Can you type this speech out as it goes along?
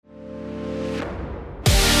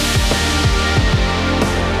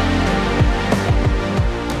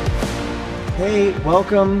Hey,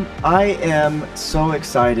 welcome. I am so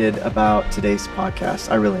excited about today's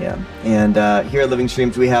podcast. I really am. And here at Living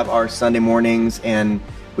Streams, we have our Sunday mornings and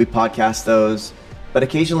we podcast those. But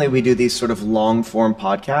occasionally we do these sort of long form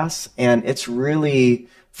podcasts. And it's really,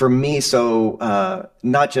 for me, so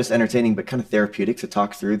not just entertaining, but kind of therapeutic to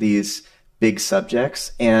talk through these big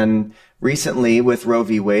subjects. And recently with Roe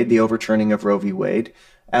v. Wade, the overturning of Roe v. Wade,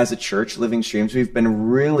 as a church, Living Streams, we've been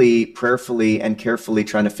really prayerfully and carefully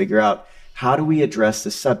trying to figure out, how do we address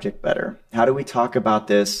this subject better? How do we talk about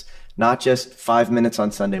this, not just 5 minutes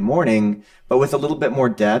on Sunday morning, but with a little bit more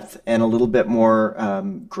depth and a little bit more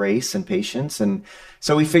grace and patience? And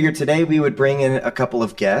so we figured today we would bring in a couple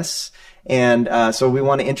of guests. And so we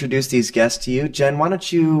want to introduce these guests to you. Jen, why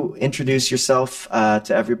don't you introduce yourself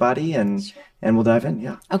to everybody and we'll dive in.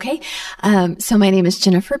 Yeah. Okay. So my name is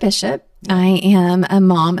Jennifer Bishop. I am a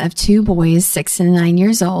mom of 2 boys, 6 and 9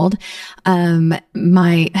 years old.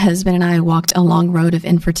 My husband and I walked a long road of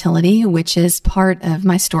infertility, which is part of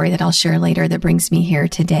my story that I'll share later that brings me here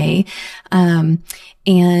today.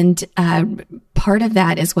 And part of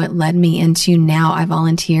that is what led me into now I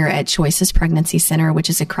volunteer at Choices Pregnancy Center, which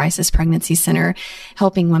is a crisis pregnancy center,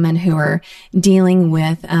 helping women who are dealing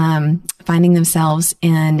with finding themselves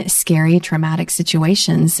in scary, traumatic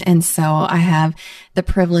situations. And so I have the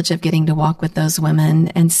privilege of getting to walk with those women.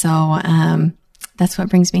 And so that's what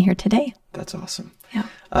brings me here today. That's awesome. Yeah.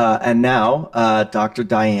 And now, Dr.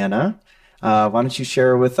 Diana, why don't you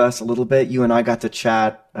share with us a little bit? You and I got to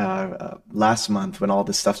chat last month when all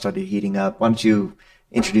this stuff started heating up. Why don't you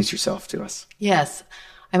introduce yourself to us? Yes.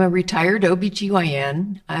 I'm a retired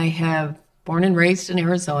OBGYN. I have born and raised in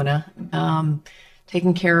Arizona,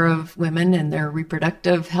 taken care of women and their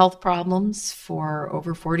reproductive health problems for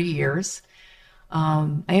over 40 years.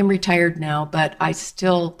 I am retired now, but I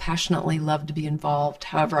still passionately love to be involved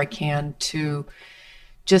however I can to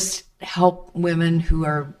just help women who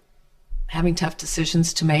are having tough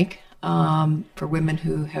decisions to make, for women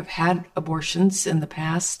who have had abortions in the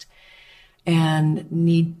past and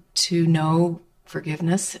need to know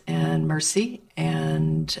forgiveness and mercy.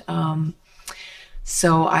 And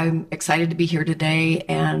so I'm excited to be here today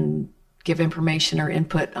and give information or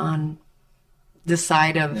input on this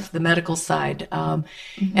side of the medical side.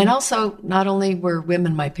 And also, not only were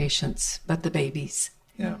women my patients, but the babies.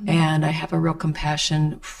 Yeah. And I have a real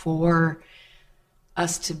compassion for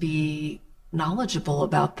us to be knowledgeable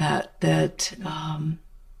about that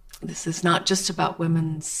this is not just about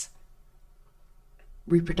women's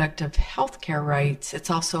reproductive health care rights. It's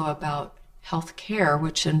also about health care,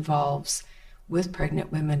 which involves, with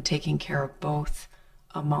pregnant women, taking care of both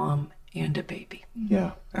a mom and a baby.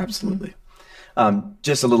 Yeah, absolutely.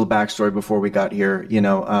 Just a little backstory before we got here.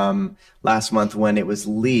 Last month when it was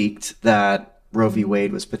leaked that Roe v.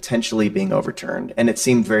 Wade was potentially being overturned, and it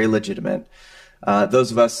seemed very legitimate.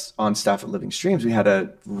 Those of us on staff at Living Streams, we had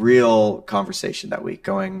a real conversation that week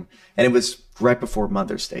going, and it was right before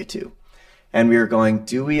Mother's Day too. And we were going,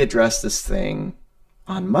 do we address this thing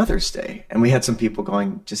on Mother's Day? And we had some people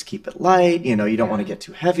going, just keep it light. You don't want to get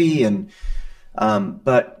too heavy. And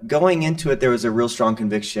but going into it, there was a real strong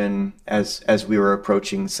conviction as we were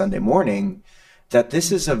approaching Sunday morning that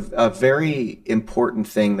this is a very important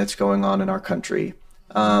thing that's going on in our country.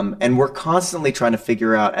 And we're constantly trying to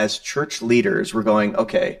figure out, as church leaders, we're going,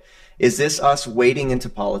 okay, is this us wading into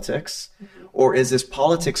politics, or is this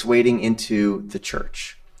politics wading into the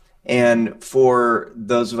church? And for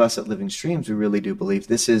those of us at Living Streams, we really do believe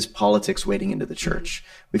this is politics wading into the church.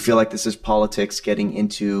 We feel like this is politics getting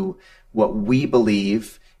into what we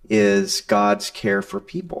believe is God's care for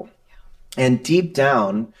people. And deep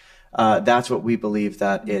down, that's what we believe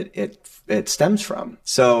that it stems from.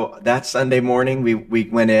 So that Sunday morning, we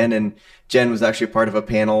went in, and Jen was actually part of a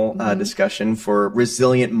panel discussion for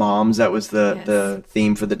resilient moms. That was the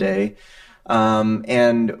theme for the day.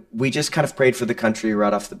 And we just kind of prayed for the country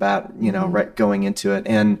right off the bat, right going into it.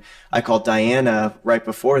 And I called Diana right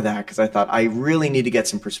before that because I thought I really need to get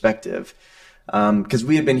some perspective. Because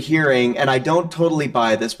we had been hearing, and I don't totally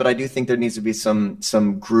buy this, but I do think there needs to be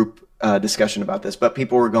some group discussion about this. But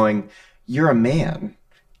people were going, "You're a man.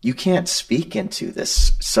 You can't speak into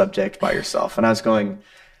this subject by yourself." And I was going,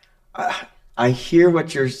 I hear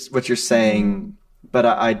what you're saying, but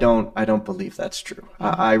I don't believe that's true.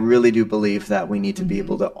 I really do believe that we need to be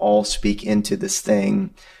able to all speak into this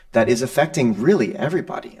thing that is affecting really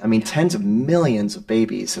everybody. I mean, tens of millions of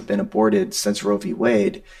babies have been aborted since Roe v.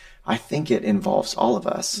 Wade. I think it involves all of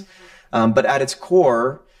us. But at its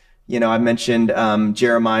core, I mentioned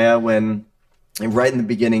Jeremiah when right in the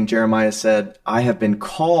beginning, Jeremiah said, "I have been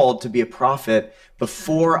called to be a prophet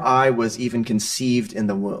before I was even conceived in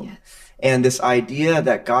the womb." Yes. And this idea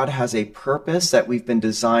that God has a purpose, that we've been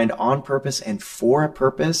designed on purpose and for a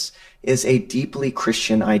purpose, is a deeply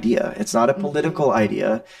Christian idea. It's not a political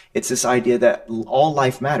idea. It's this idea that all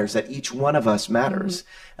life matters, that each one of us matters.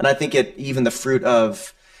 And I think even the fruit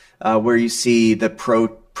of where you see the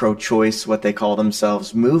pro-choice, what they call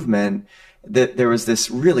themselves, movement, that there was this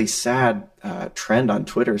really sad trend on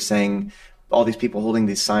Twitter saying, all these people holding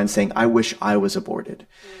these signs saying, "I wish I was aborted."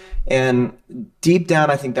 And deep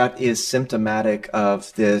down, I think that is symptomatic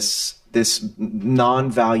of this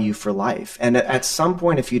non-value for life. And at some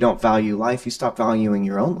point, if you don't value life, you stop valuing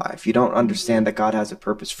your own life. You don't understand that God has a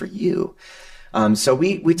purpose for you. So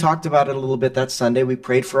we talked about it a little bit that Sunday. We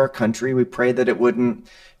prayed for our country. We prayed that it wouldn't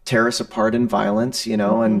tear us apart in violence,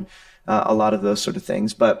 and a lot of those sort of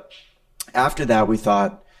things. But after that, we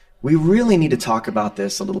thought, we really need to talk about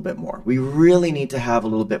this a little bit more. We really need to have a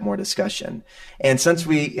little bit more discussion. And since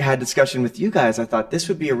we had discussion with you guys, I thought this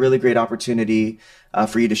would be a really great opportunity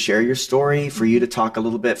for you to share your story, for you to talk a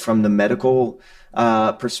little bit from the medical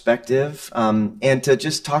perspective, and to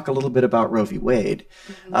just talk a little bit about Roe v. Wade.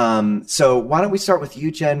 So why don't we start with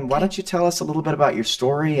you, Jen? Why don't you tell us a little bit about your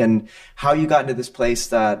story and how you got into this place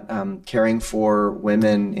that caring for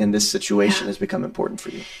women in this situation has become important for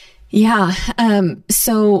you? Yeah.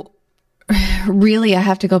 So really, I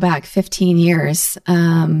have to go back 15 years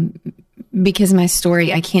because my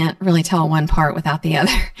story, I can't really tell one part without the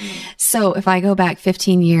other. So if I go back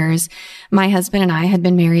 15 years, my husband and I had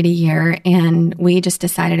been married a year, and we just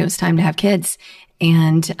decided it was time to have kids.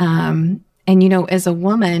 And as a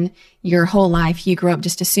woman, your whole life, you grew up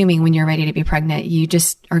just assuming when you're ready to be pregnant, you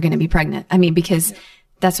just are going to be pregnant. I mean, because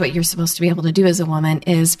that's what you're supposed to be able to do as a woman,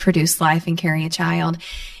 is produce life and carry a child.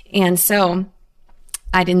 And so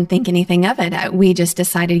I didn't think anything of it. We just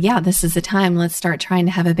decided, this is the time. Let's start trying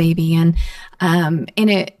to have a baby. And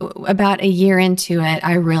about a year into it,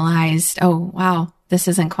 I realized, oh, wow, this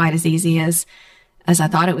isn't quite as easy as I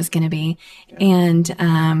thought it was going to be. And,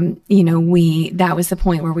 that was the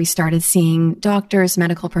point where we started seeing doctors,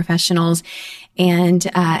 medical professionals, and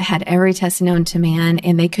had every test known to man,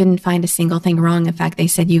 and they couldn't find a single thing wrong. In fact, they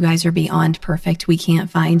said, "You guys are beyond perfect. We can't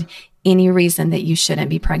find any reason that you shouldn't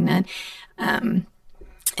be pregnant."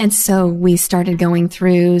 And so we started going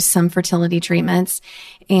through some fertility treatments,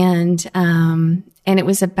 and it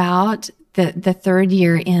was about the third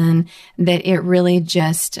year in that it really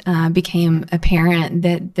just became apparent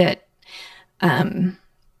that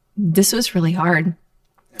this was really hard.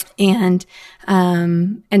 And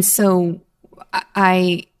so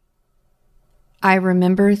I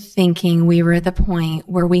remember thinking we were at the point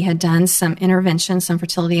where we had done some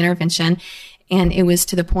fertility intervention, and it was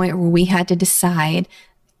to the point where we had to decide,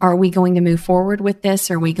 are we going to move forward with this?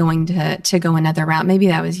 Or are we going to go another route? Maybe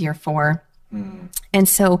that was year 4. And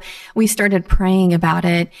so we started praying about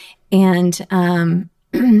it. And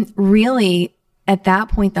really, at that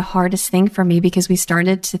point, the hardest thing for me, because we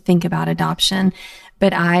started to think about adoption,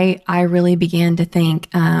 but I really began to think,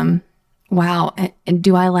 wow,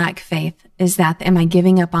 do I lack faith? Am I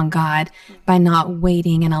giving up on God by not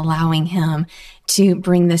waiting and allowing Him to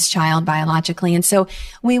bring this child biologically? And so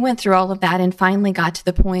we went through all of that and finally got to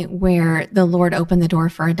the point where the Lord opened the door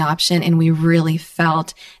for adoption, and we really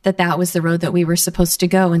felt that was the road that we were supposed to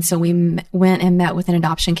go. And so we went and met with an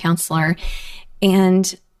adoption counselor,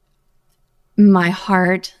 and my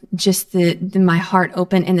heart, my heart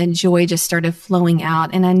opened, and the joy just started flowing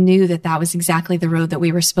out. And I knew that was exactly the road that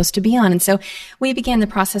we were supposed to be on. And so we began the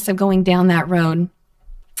process of going down that road.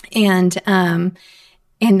 And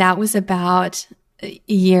that was about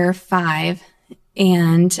year 5.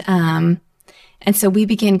 And so we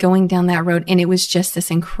began going down that road, and it was just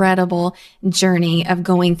this incredible journey of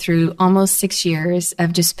going through almost 6 years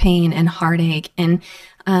of just pain and heartache, and,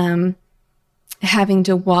 having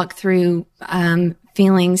to walk through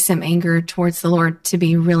feeling some anger towards the Lord, to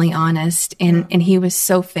be really honest. And He was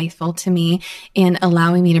so faithful to me in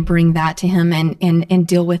allowing me to bring that to Him and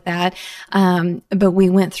deal with that. But we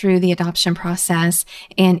went through the adoption process,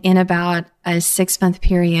 and in about a 6-month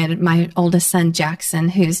period, my oldest son, Jackson,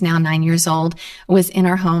 who's now 9 years old, was in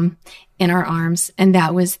our home, in our arms. And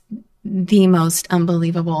that was the most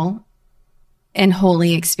unbelievable and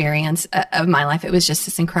holy experience of my life. It was just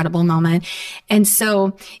this incredible moment. And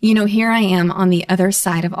so, here I am on the other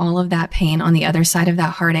side of all of that pain, on the other side of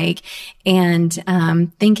that heartache, and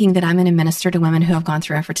thinking that I'm going to minister to women who have gone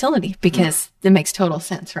through infertility, because it makes total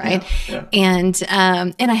sense, right? Yeah. And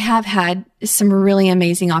I have had some really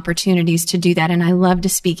amazing opportunities to do that, and I love to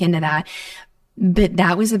speak into that. But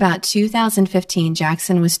that was about 2015.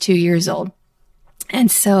 Jackson was 2 years old. And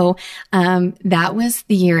so that was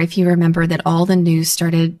the year, if you remember, that all the news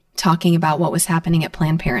started talking about what was happening at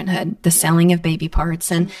Planned Parenthood, the selling of baby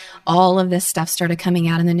parts, and all of this stuff started coming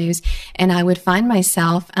out in the news. And I would find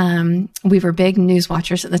myself, we were big news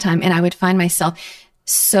watchers at the time, and I would find myself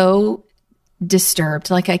so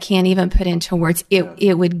disturbed, like I can't even put into words.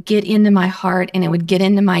 It would get into my heart and it would get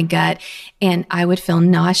into my gut, and I would feel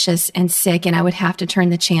nauseous and sick, and I would have to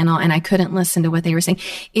turn the channel, and I couldn't listen to what they were saying.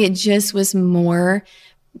 It just was more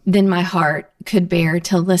than my heart could bear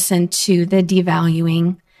to listen to the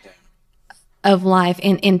devaluing of life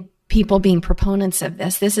and people being proponents of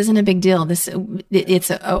this. This isn't a big deal.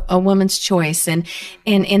 It's a woman's choice. And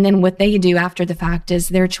then what they do after the fact is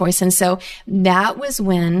their choice. And so that was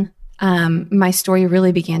when, my story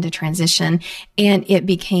really began to transition, and it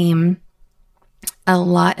became a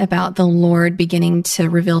lot about the Lord beginning to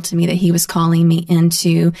reveal to me that he was calling me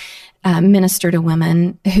into, minister to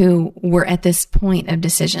women who were at this point of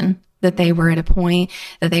decision, that they were at a point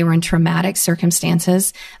that they were in traumatic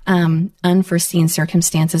circumstances, unforeseen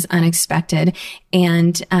circumstances, unexpected.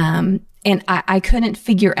 And I couldn't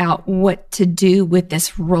figure out what to do with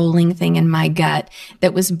this rolling thing in my gut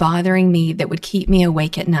that was bothering me, that would keep me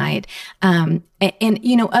awake at night. And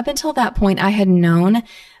up until that point, I had known,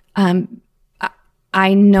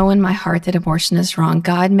 I know in my heart that abortion is wrong.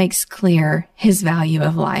 God makes clear his value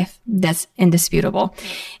of life. That's indisputable.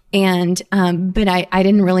 And, but I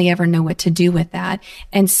didn't really ever know what to do with that.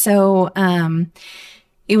 And so,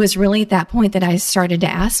 it was really at that point that I started to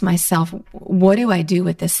ask myself, what do I do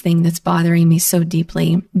with this thing that's bothering me so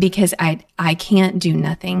deeply? Because I can't do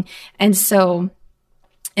nothing. And so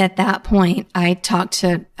at that point, I talked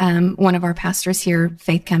to one of our pastors here,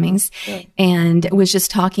 Faith Cummings, and was just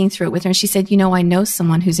talking through it with her. And she said, I know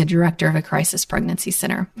someone who's a director of a crisis pregnancy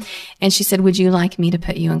center. And she said, would you like me to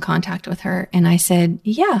put you in contact with her? And I said,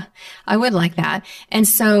 yeah, I would like that. And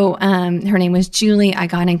so her name was Julie. I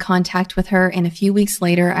got in contact with her. And a few weeks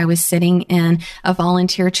later, I was sitting in a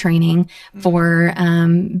volunteer training for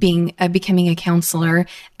becoming a counselor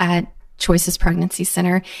at Choices Pregnancy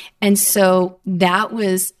Center. And so that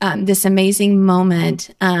was this amazing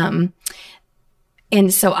moment. And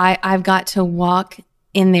so I've got to walk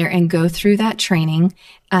in there and go through that training.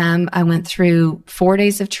 I went through 4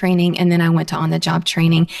 days of training, and then I went to on-the-job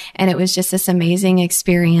training, and it was just this amazing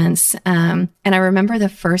experience. And I remember the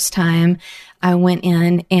first time I went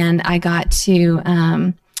in and I got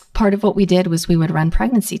to, part of what we did was we would run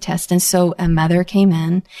pregnancy tests. And so a mother came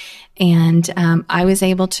in, and I was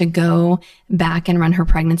able to go back and run her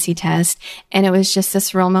pregnancy test. And it was just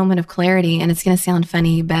this real moment of clarity. And it's going to sound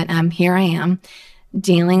funny, but here I am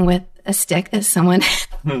dealing with a stick that someone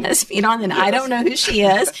has feet on, and I don't know who she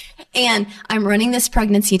is. And I'm running this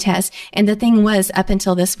pregnancy test. And the thing was, up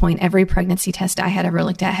until this point, every pregnancy test I had ever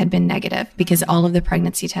looked at had been negative, because all of the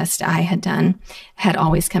pregnancy tests I had done had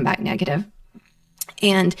always come back negative.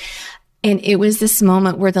 And it was this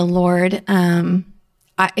moment where the Lord,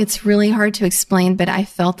 it's really hard to explain, but I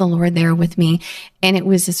felt the Lord there with me. And it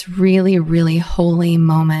was this really, really holy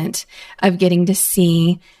moment of getting to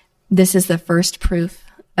see this is the first proof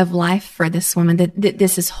of life for this woman, that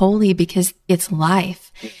this is holy because it's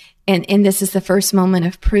life. And this is the first moment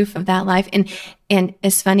of proof of that life. And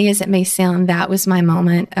as funny as it may sound, that was my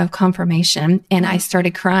moment of confirmation. And I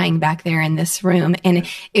started crying back there in this room. And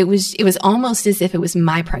it was almost as if it was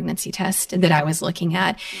my pregnancy test that I was looking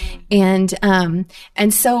at. And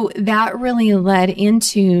so that really led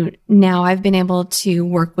into, now I've been able to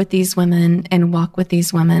work with these women and walk with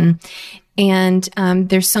these women. And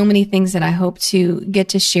there's so many things that I hope to get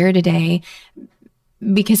to share today,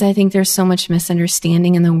 because I think there's so much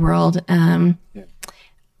misunderstanding in the world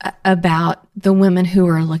about the women who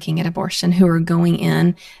are looking at abortion, who are going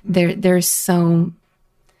in. There's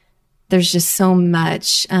just so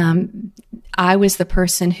much. I was the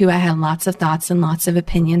person who I had lots of thoughts and lots of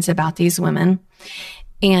opinions about these women.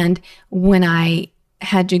 And when I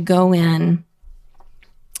had to go in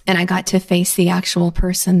and I got to face the actual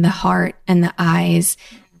person, the heart and the eyes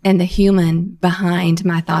and the human behind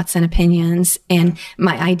my thoughts and opinions and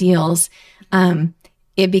my ideals,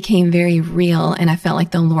 it became very real. And I felt like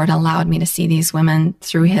the Lord allowed me to see these women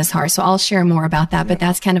through his heart. So I'll share more about that, but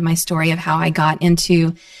that's kind of my story of how I got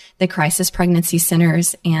into the crisis pregnancy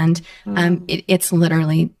centers. And it's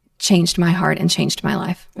literally changed my heart and changed my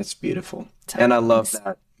life. That's beautiful. And I love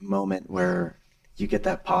that moment where you get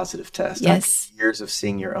that positive test. Yes. After years of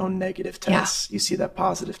seeing your own negative tests, you see that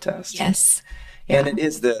positive test. Yes. And it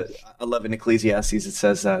is I love in Ecclesiastes, it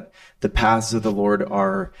says that the paths of the Lord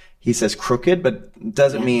are, he says crooked, but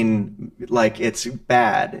doesn't mean like it's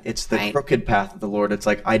bad. It's the crooked path of the Lord. It's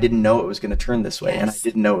like, I didn't know it was going to turn this way, and I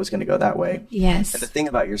didn't know it was going to go that way. Yes. And the thing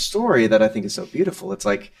about your story that I think is so beautiful, it's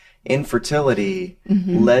like infertility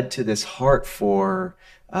led to this heart for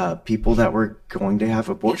people that were going to have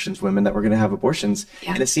abortions, women that were going to have abortions.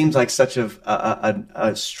 And it seems like such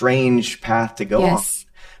a strange path to go on.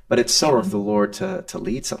 But it's so of the Lord to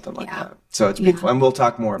lead something like that. So it's beautiful. And we'll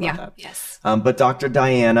talk more about that. Yes. But Dr.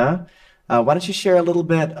 Diana, why don't you share a little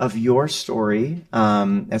bit of your story,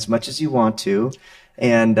 as much as you want to,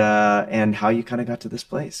 and how you kind of got to this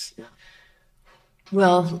place? Yeah.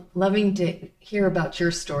 Well, loving to hear about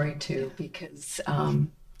your story too, because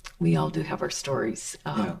we all do have our stories.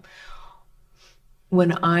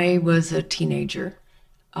 When I was a teenager,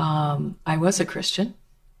 I was a Christian.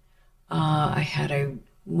 I had a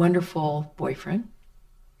wonderful boyfriend.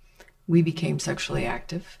 We became sexually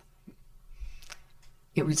active.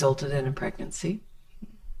 It resulted in a pregnancy.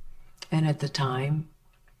 And at the time,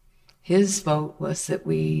 his vote was that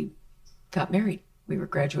we got married. We were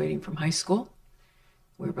graduating from high school.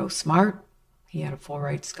 We were both smart. He had a full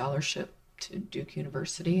ride scholarship to Duke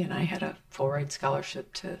University, and I had a full ride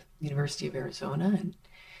scholarship to University of Arizona, and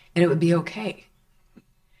it would be okay.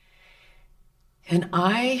 And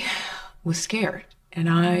I was scared, and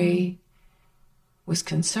I was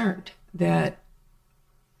concerned that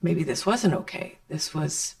maybe this wasn't okay. This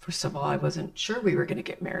was, first of all, I wasn't sure we were going to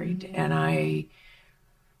get married, and I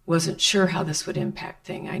wasn't sure how this would impact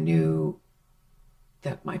things. I knew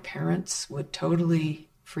that my parents would totally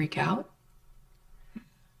freak out.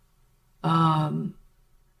 I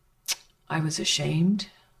was ashamed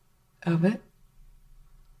of it.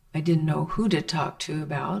 I didn't know who to talk to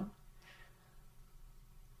about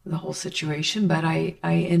the whole situation, but I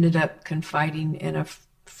ended up confiding in a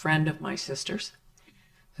friend of my sister's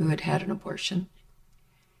who had had an abortion.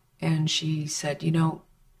 And she said,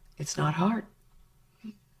 it's not hard.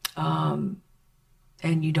 And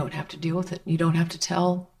you don't have to deal with it. You don't have to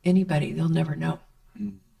tell anybody. They'll never know.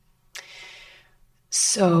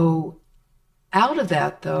 So out of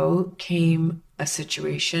that, though, came a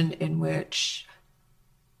situation in which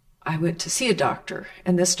I went to see a doctor.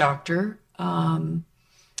 And this doctor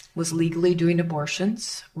was legally doing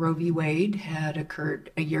abortions. Roe v. Wade had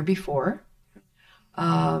occurred a year before.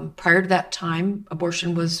 Prior to that time,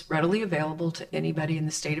 abortion was readily available to anybody in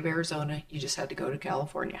the state of Arizona. You just had to go to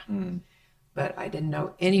California. But I didn't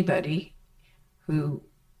know anybody who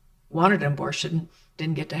wanted an abortion,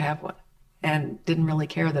 didn't get to have one, and didn't really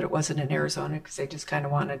care that it wasn't in Arizona because they just kind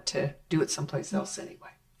of wanted to do it someplace else anyway.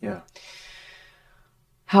 Yeah.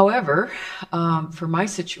 However, for my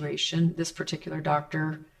situation, this particular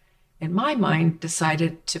doctor, in my mind,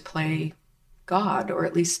 decided to play God, or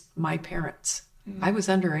at least my parents. I was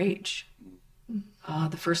underage.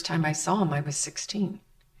 The first time I saw him, I was 16.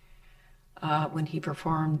 When he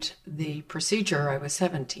performed the procedure, I was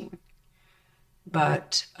 17.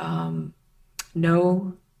 But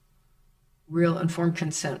no real informed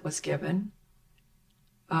consent was given.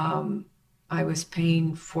 I was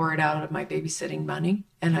paying for it out of my babysitting money,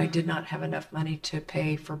 and I did not have enough money to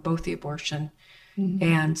pay for both the abortion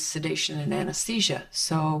and sedation and anesthesia.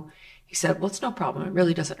 So he said, well, it's no problem. It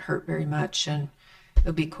really doesn't hurt very much, and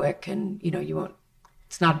it'll be quick, and you won't,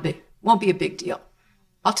 won't be a big deal.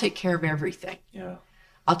 I'll take care of everything. Yeah.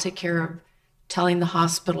 I'll take care of telling the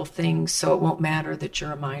hospital things so it won't matter that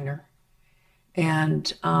you're a minor.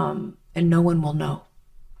 And no one will know.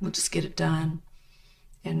 We'll just get it done,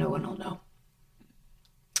 and no one will know.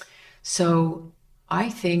 So I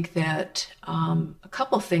think that a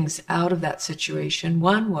couple of things out of that situation.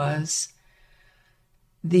 One was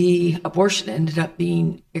the abortion ended up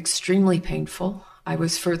being extremely painful. I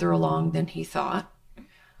was further along than he thought.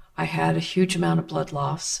 I had a huge amount of blood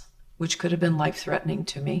loss, which could have been life-threatening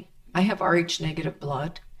to me. I have Rh negative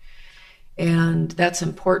blood, and that's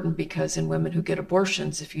important because in women who get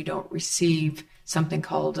abortions, if you don't receive something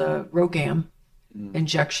called a RhoGAM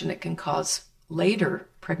injection, it can cause later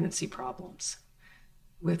pregnancy problems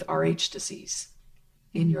with Rh disease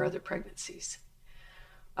in your other pregnancies.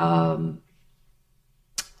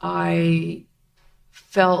 I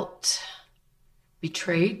felt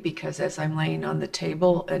betrayed because as I'm laying on the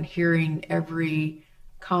table and hearing every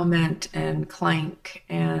comment and clank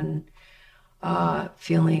and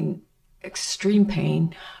feeling extreme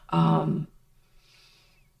pain, I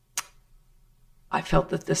felt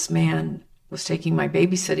that this man was taking my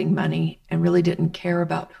babysitting money and really didn't care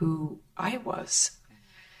about who I was,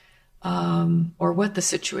 or what the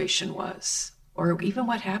situation was, or even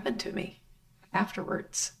what happened to me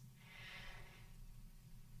afterwards.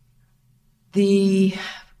 The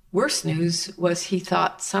worst news was he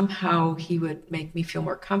thought somehow he would make me feel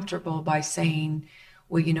more comfortable by saying,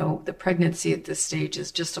 well, the pregnancy at this stage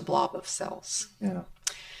is just a blob of cells. Yeah.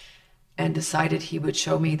 And decided he would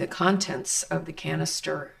show me the contents of the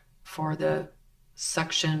canister for the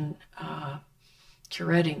suction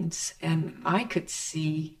curettings. And I could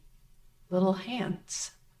see little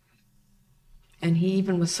hands. And he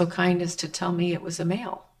even was so kind as to tell me it was a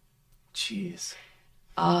male. Jeez.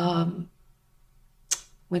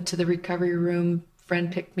 Went to the recovery room.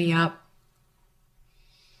 Friend picked me up.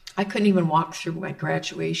 I couldn't even walk through my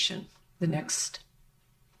graduation the next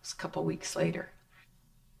couple weeks later.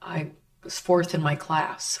 I was fourth in my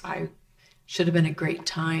class. I should have been a great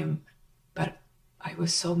time, but I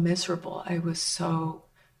was so miserable. I was so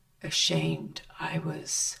ashamed. I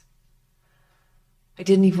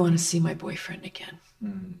didn't even want to see my boyfriend again.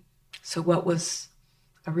 Mm. So what was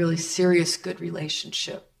a really serious, good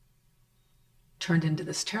relationship turned into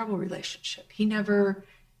this terrible relationship. He never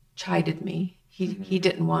chided me. He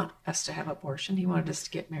didn't want us to have abortion. He wanted us to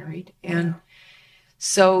get married. And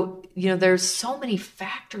so, there's so many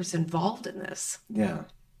factors involved in this. Yeah.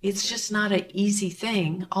 It's just not an easy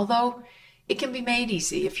thing, although it can be made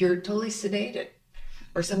easy if you're totally sedated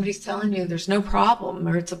or somebody's telling you there's no problem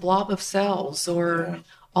or it's a blob of cells or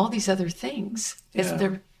all these other things.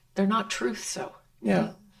 They're not truth, so.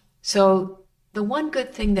 Yeah. So the one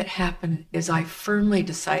good thing that happened is I firmly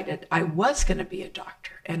decided I was going to be a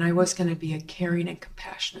doctor and I was going to be a caring and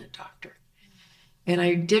compassionate doctor. And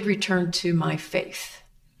I did return to my faith,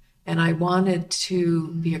 and I wanted to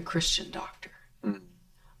be a Christian doctor. Mm.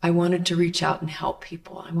 I wanted to reach out and help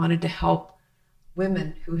people. I wanted to help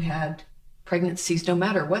women who had pregnancies, no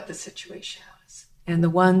matter what the situation was. And the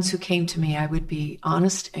ones who came to me, I would be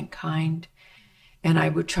honest and kind, and I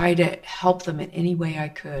would try to help them in any way I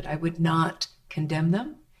could. I would not condemn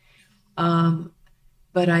them.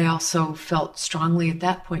 But I also felt strongly at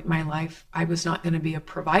that point in my life, I was not going to be a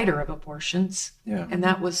provider of abortions. Yeah. And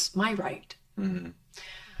that was my right.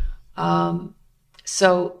 Mm-hmm.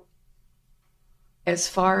 So as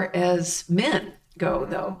far as men go,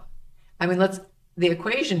 though, I mean, the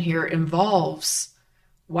equation here involves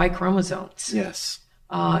Y chromosomes. Yes.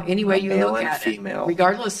 Any way you look at female. It,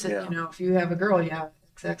 regardless of, if you have a girl,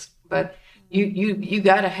 XX, but you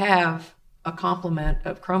got to have a complement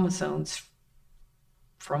of chromosomes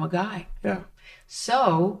from a guy. Yeah.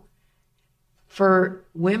 So for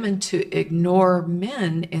women to ignore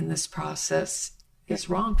men in this process is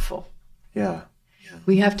wrongful. Yeah.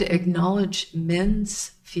 We have to acknowledge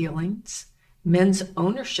men's feelings, men's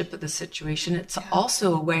ownership of the situation. It's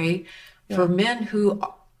also a way for men who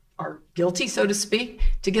are guilty, so to speak,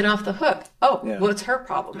 to get off the hook. Oh, well, it's her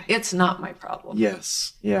problem. It's not my problem.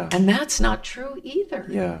 Yes. Yeah. And that's not true either.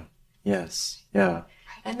 Yeah. Yes. Yeah.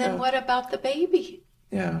 And then what about the baby?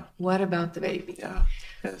 Yeah. What about the baby? Yeah.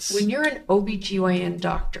 Yes. When you're an OBGYN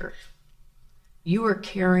doctor, you are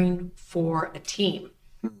caring for a team.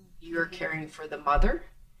 You are caring for the mother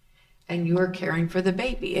and you are caring for the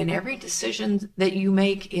baby. And every decision that you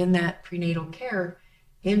make in that prenatal care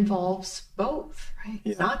involves both, right?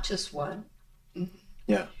 Yeah. Not just one.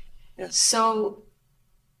 Yeah. Yeah. So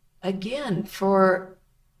again, for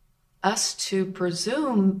us to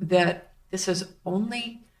presume that this is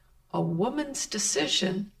only a woman's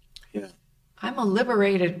decision. Yeah. I'm a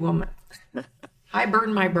liberated woman. I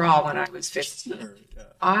burned my bra when I was 15. Sure, yeah.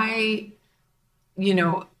 I,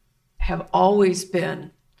 have always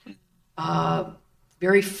been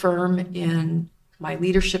very firm in my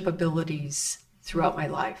leadership abilities throughout my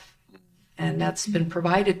life. And that's been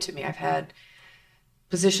provided to me. I've had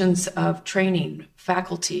positions of training,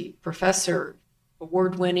 faculty, professor,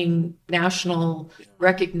 award-winning national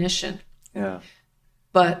recognition. Yeah.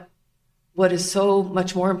 But what is so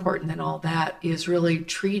much more important than all that is really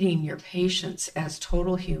treating your patients as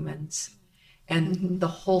total humans and the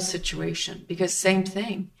whole situation. Because same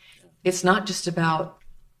thing, it's not just about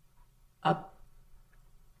a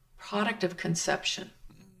product of conception.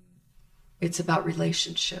 It's about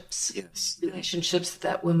relationships. Yes. Relationships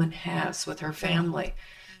that woman has with her family,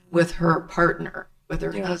 with her partner, with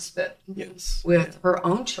her husband, with her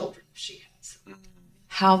own children if she has.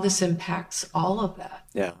 How this impacts all of that.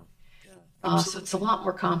 Yeah. So it's a lot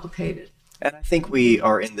more complicated. And I think we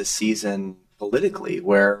are in the season politically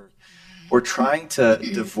where we're trying to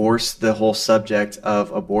divorce the whole subject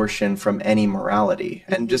of abortion from any morality.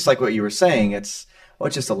 And just like what you were saying, it's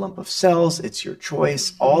just a lump of cells. It's your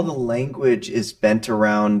choice. All the language is bent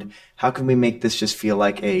around how can we make this just feel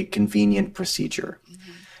like a convenient procedure.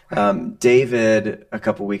 David, a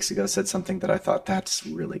couple weeks ago, said something that I thought that's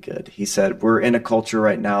really good. He said, we're in a culture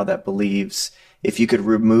right now that believes if you could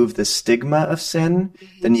remove the stigma of sin,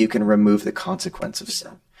 then you can remove the consequence of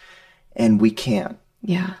sin. And we can't.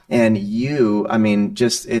 Yeah. And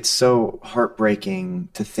it's so heartbreaking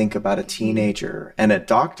to think about a teenager and a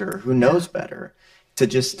doctor who knows better to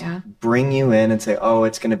just bring you in and say, oh,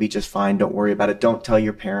 it's going to be just fine. Don't worry about it. Don't tell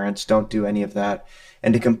your parents. Don't do any of that.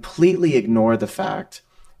 And to completely ignore the fact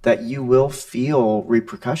that you will feel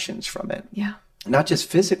repercussions from it. Yeah. Not just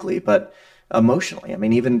physically, but emotionally. I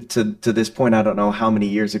mean, even to this point, I don't know how many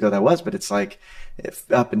years ago that was, but it's like,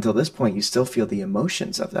 if up until this point, you still feel the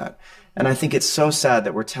emotions of that. And I think it's so sad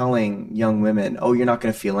that we're telling young women, oh, you're not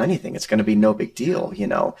going to feel anything. It's going to be no big deal.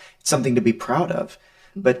 It's something to be proud of.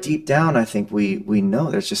 But deep down, I think we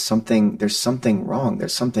know there's something wrong.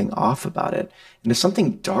 There's something off about it. And there's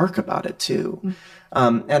something dark about it too.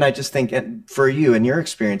 And I just think, and for you and your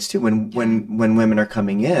experience too, when women are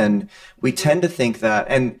coming in, we tend to think that,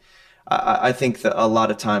 and I think that a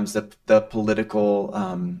lot of times the political,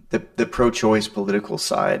 the pro-choice political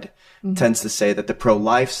side tends to say that the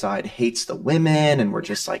pro-life side hates the women and we're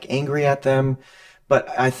just like angry at them. But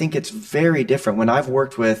I think it's very different. When I've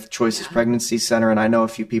worked with Choices Pregnancy Center, and I know a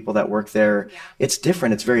few people that work there, it's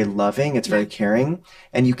different. It's very loving. It's very caring.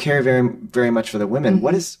 And you care very, very much for the women.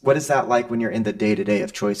 What is that like when you're in the day-to-day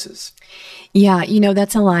of Choices? Yeah,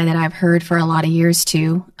 that's a lie that I've heard for a lot of years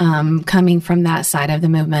too, coming from that side of the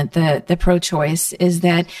movement, the pro-choice, is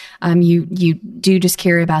that you do just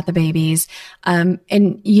care about the babies. And,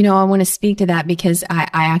 I want to speak to that because I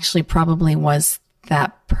actually probably was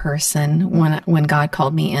that person when God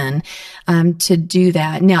called me in to do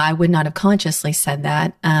that. Now, I would not have consciously said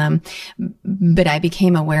that, but I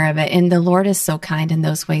became aware of it. And the Lord is so kind in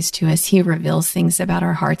those ways to us. He reveals things about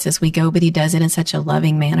our hearts as we go, but he does it in such a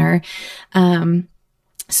loving manner.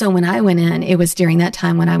 So when I went in, it was during that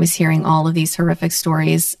time when I was hearing all of these horrific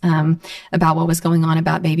stories about what was going on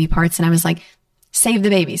about baby parts. And I was like, save the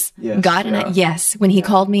babies. Yes, God, and yes. When he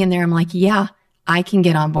called me in there, I'm like, yeah, I can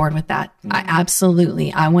get on board with that. I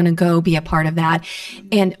want to go be a part of that.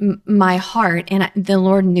 And my heart, and the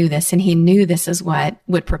Lord knew this, and he knew this is what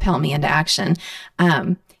would propel me into action.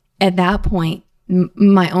 At that point,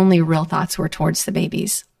 my only real thoughts were towards the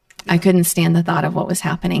babies. I couldn't stand the thought of what was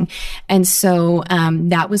happening. And so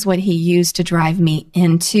that was what he used to drive me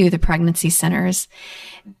into the pregnancy centers.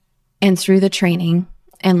 And through the training,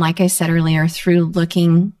 and like I said earlier, through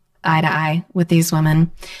looking eye to eye with these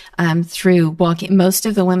women, through walking. Most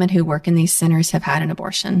of the women who work in these centers have had an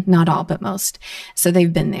abortion, not all, but most. So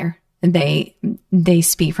they've been there. They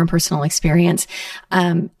speak from personal experience.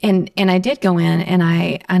 And I did go in and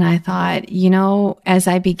I thought, as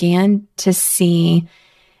I began to see,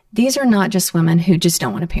 these are not just women who just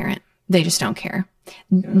don't want a parent. They just don't care.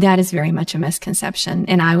 Yeah. That is very much a misconception.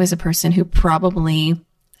 And I was a person who probably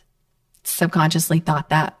subconsciously thought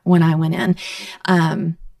that when I went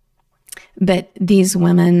in. But these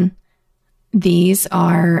women, these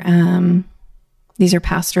are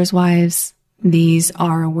pastors' wives. These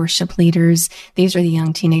are worship leaders. These are the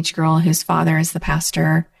young teenage girl whose father is the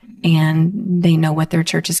pastor, and they know what their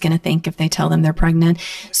church is going to think if they tell them they're pregnant.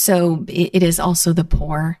 So it is also the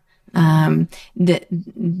poor, that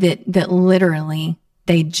literally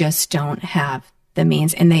they just don't have the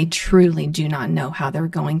means, and they truly do not know how they're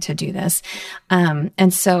going to do this.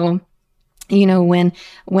 And so,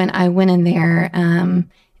 when I went in there,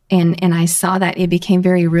 and I saw that, it became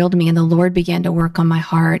very real to me, and the Lord began to work on my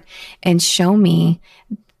heart and show me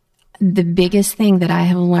the biggest thing that I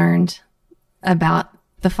have learned about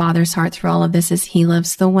the Father's heart through all of this is he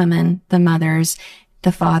loves the women, the mothers,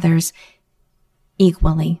 the fathers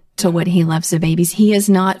equally to what he loves the babies. He is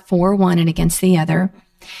not for one and against the other.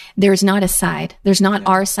 There's not a side. There's not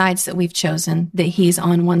our sides that we've chosen, that he's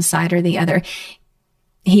on one side or the other.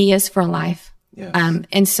 He is for life. Yes.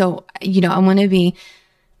 And so, I want to be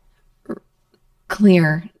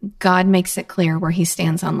clear. God makes it clear where he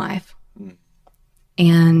stands on life.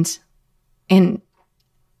 And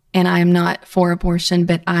I am not for abortion,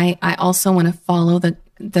 but I also want to follow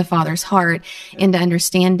the Father's heart into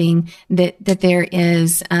understanding that there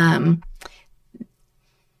is,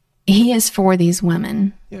 he is for these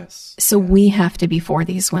women. Yes. So we have to be for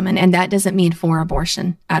these women. And that doesn't mean for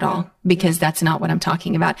abortion at all, because that's not what I'm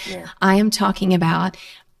talking about. Yeah. I am talking about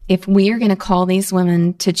if we are going to call these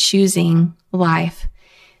women to choosing life,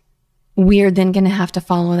 we are then going to have to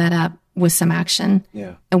follow that up with some action.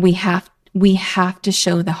 Yeah. And we have to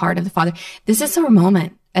show the heart of the Father. This is our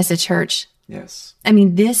moment as a church. Yes. I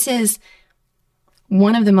mean, this is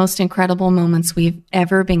one of the most incredible moments we've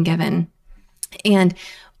ever been given. And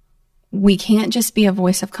we can't just be a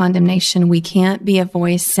voice of condemnation. We can't be a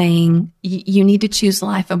voice saying, you need to choose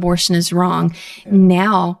life. Abortion is wrong. Yeah.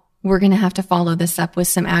 Now we're going to have to follow this up with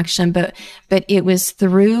some action. But it was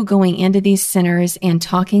through going into these centers and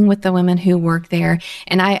talking with the women who work there.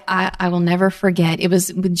 And I will never forget, it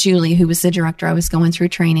was with Julie, who was the director. I was going through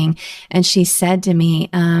training, and she said to me,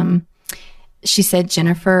 she said,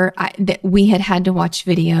 Jennifer, that we had to watch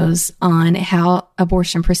videos on how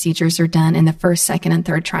abortion procedures are done in the first, second, and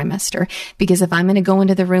third trimester. Because if I'm going to go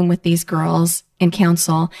into the room with these girls and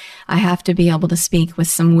counsel, I have to be able to speak with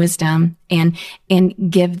some wisdom and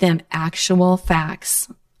give them actual facts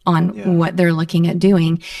on what they're looking at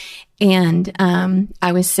doing. And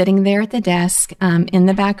I was sitting there at the desk in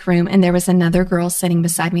the back room, and there was another girl sitting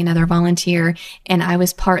beside me, another volunteer, and I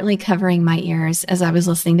was partly covering my ears as I was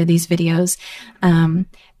listening to these videos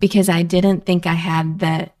because I didn't think I had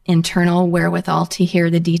the internal wherewithal to hear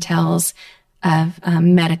the details of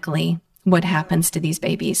medically what happens to these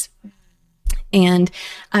babies. And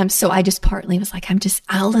so I just partly was like,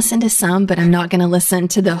 I'll listen to some, but I'm not going to listen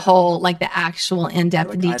to the whole, like the actual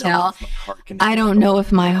in-depth detail. I don't know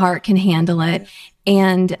if my heart can handle it.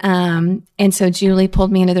 And so Julie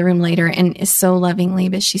pulled me into the room later, and so lovingly,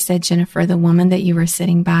 but she said, Jennifer, the woman that you were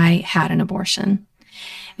sitting by had an abortion.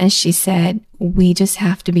 And she said, we just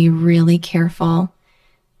have to be really careful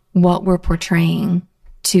what we're portraying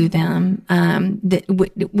to them,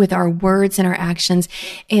 with our words and our actions.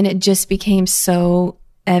 And it just became so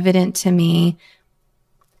evident to me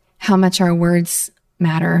how much our words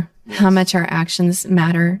matter, how much our actions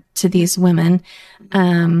matter to these women.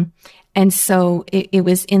 And so it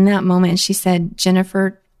was in that moment, she said,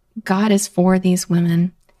 Jennifer, God is for these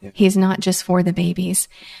women. Yeah. He's not just for the babies.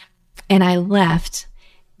 And I left,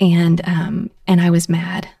 and I was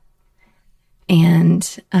mad.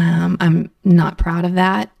 And I'm not proud of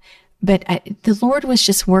that, but the Lord was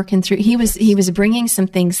just working through. He was bringing some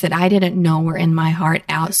things that I didn't know were in my heart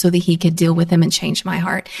out so that he could deal with them and change my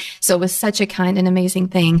heart. So it was such a kind and amazing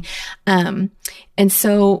thing. And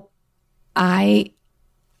so it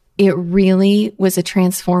really was a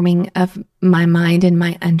transforming of my mind and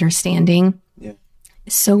my understanding. Yeah.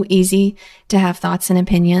 So easy to have thoughts and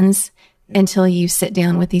opinions until you sit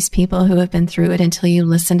down with these people who have been through it, until you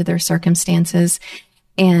listen to their circumstances.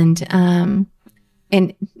 And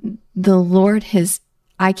the Lord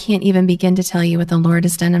I can't even begin to tell you what the Lord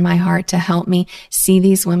has done in my heart to help me see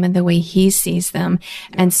these women the way he sees them.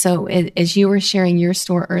 And so as you were sharing your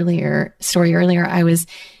story earlier, I was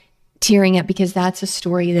tearing up because that's a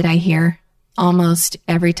story that I hear almost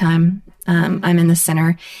every time I'm in the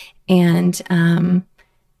center. And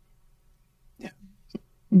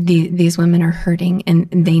these women are hurting, and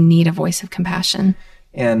they need a voice of compassion.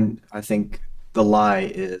 And I think the lie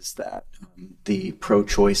is that the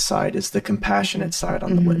pro-choice side is the compassionate side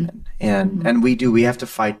on the women. And we have to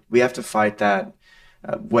fight that.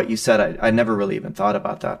 What you said, I never really even thought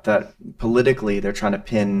about that politically they're trying to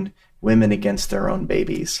pin women against their own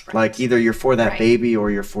babies. Right. Like either you're for that baby or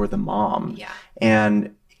you're for the mom. Yeah.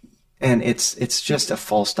 And it's just a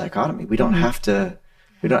false dichotomy. We don't have to.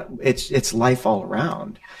 It's life all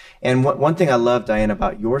around. And one thing I love, Diane,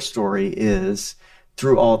 about your story is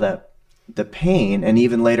through all the pain, and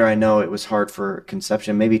even later I know it was hard for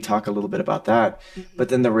conception, maybe talk a little bit about that, but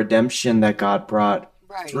then the redemption that God brought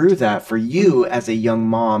through that for you as a young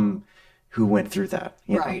mom who went through that.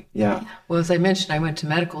 Right. Yeah. Well, as I mentioned, I went to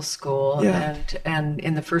medical school, and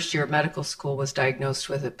in the first year of medical school was diagnosed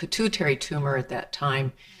with a pituitary tumor at that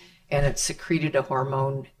time, and it secreted a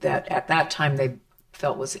hormone that at that time they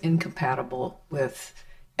felt was incompatible with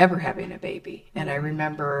ever having a baby. And I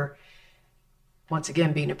remember once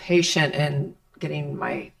again being a patient and getting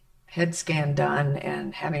my head scan done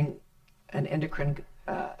and having an endocrine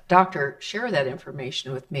doctor share that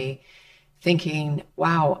information with me, thinking,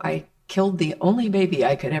 wow, I killed the only baby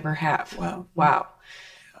I could ever have. Wow.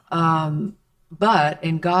 But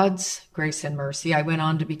in God's grace and mercy, I went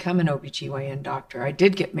on to become an OBGYN doctor. I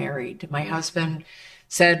did get married. My husband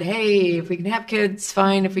said, hey, if we can have kids,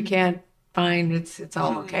 fine. If we can't, fine. It's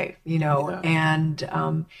all okay, and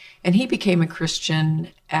he became a Christian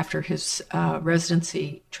after his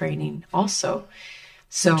residency training also.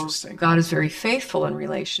 So God is very faithful in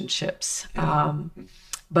relationships.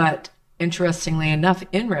 But interestingly enough,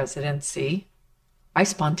 in residency, I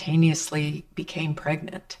spontaneously became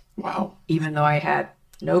pregnant. Wow. Even though I had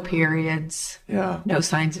no periods, no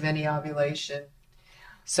signs of any ovulation.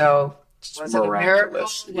 So was it a miracle?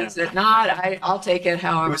 Was it not? I'll take it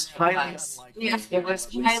however. It was highly unlikely. Yes, it was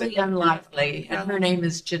highly unlikely. And her name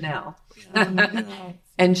is Janelle.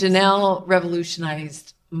 And Janelle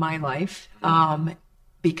revolutionized my life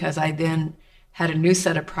because I then had a new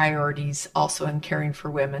set of priorities also in caring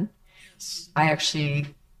for women. Yes. I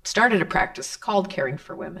actually started a practice called Caring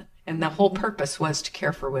for Women. And the whole purpose was to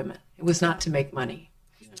care for women. It was not to make money.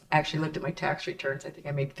 I actually looked at my tax returns. I think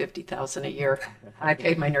I made $50,000 a year. And I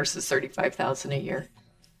paid my nurses $35,000 a year.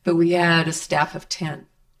 But we had a staff of 10.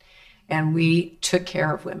 And we took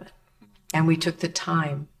care of women. And we took the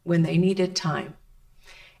time when they needed time.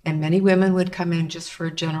 And many women would come in just for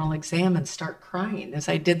a general exam and start crying as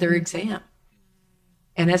I did their exam.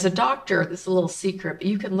 And as a doctor, this is a little secret, but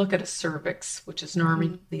you can look at a cervix, which is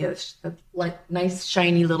normally a like nice,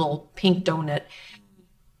 shiny little pink donut.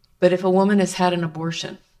 But if a woman has had an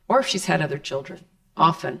abortion, or if she's had other children,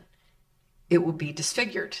 often it will be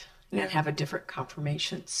disfigured and have a different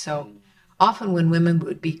conformation. So often when women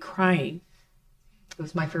would be crying, it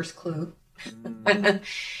was my first clue.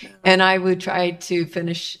 And I would try to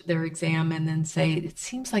finish their exam and then say, it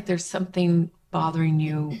seems like there's something bothering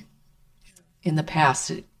you in the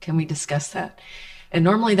past. Can we discuss that? And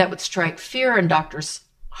normally that would strike fear in doctors'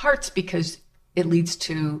 hearts because it leads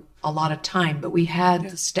to a lot of time, but we had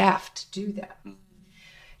the staff to do that.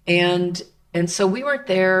 And so we weren't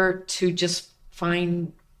there to just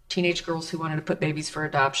find teenage girls who wanted to put babies for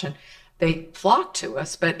adoption. They flocked to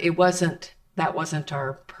us, but that wasn't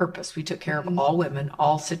our purpose. We took care of all women,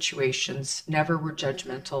 all situations, never were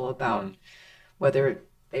judgmental about whether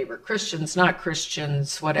they were Christians, not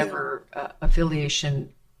Christians, whatever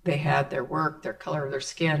affiliation they had, their work, their color of their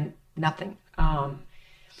skin, nothing. And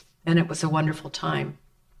it was a wonderful time.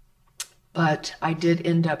 But I did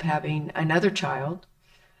end up having another child,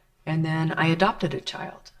 and then I adopted a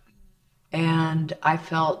child. And I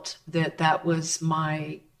felt that that was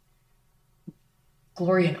my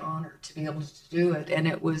glory and honor to be able to do it. And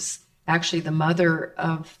it was actually the mother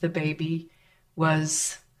of the baby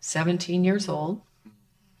was 17 years old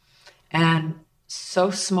and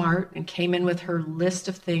so smart, and came in with her list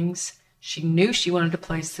of things. She knew she wanted to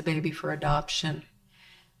place the baby for adoption.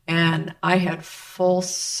 And I had full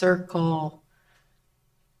circle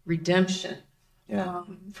redemption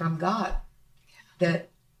from God that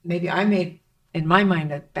maybe I made, in my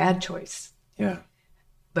mind, a bad choice. Yeah.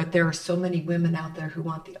 But there are so many women out there who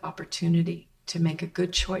want the opportunity to make a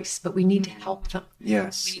good choice, but we need to help them.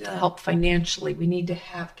 Yes. We need to help financially. We need to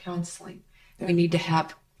have counseling. Yeah. We need to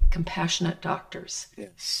have compassionate doctors.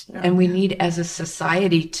 Yes. Yeah. And we need, as a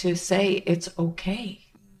society, to say it's okay.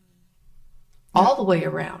 All the way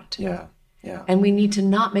around. Yeah. Yeah. And we need to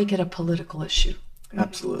not make it a political issue.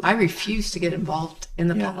 Absolutely. I refuse to get involved in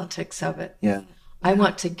the politics of it. Yeah. I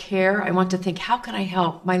want to care. I want to think, how can I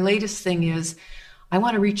help? My latest thing is I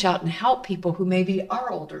want to reach out and help people who maybe are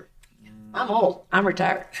older. I'm old. I'm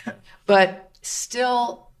retired. But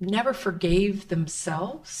still never forgave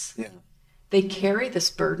themselves. Yeah. They carry this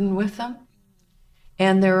burden with them.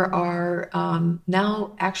 And there are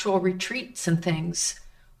now actual retreats and things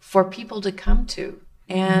for people to come to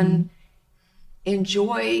and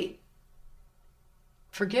enjoy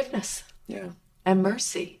forgiveness and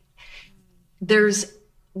mercy. There's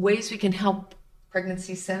ways we can help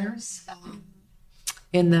pregnancy centers.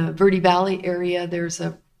 In the Verde Valley area, there's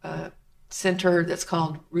a center that's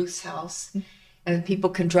called Ruth's House, and people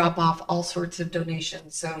can drop off all sorts of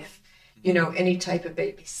donations of, any type of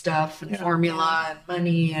baby stuff and formula and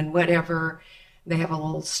money and whatever. They have a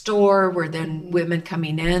little store where then women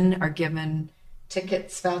coming in are given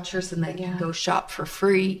tickets, vouchers, and they can go shop for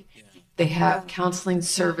free. They have counseling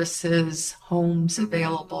services, homes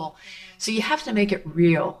available. So you have to make it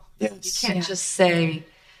real. Yes. You can't just say,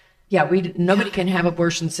 nobody can have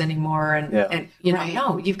abortions anymore. And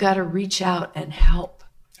no, you've got to reach out and help.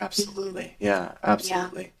 Absolutely. Yeah,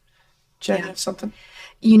 absolutely. Yeah. Jen, you have something?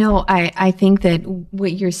 I think that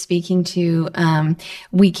what you're speaking to,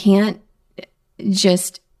 we can't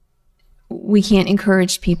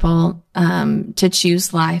encourage people to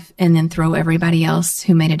choose life and then throw everybody else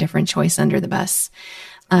who made a different choice under the bus.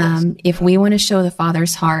 If we want to show the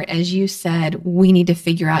Father's heart, as you said, we need to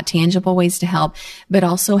figure out tangible ways to help, but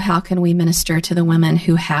also how can we minister to the women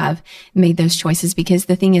who have made those choices? Because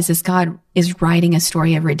the thing is God is writing a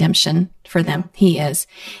story of redemption for them. He is.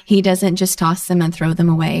 He doesn't just toss them and throw them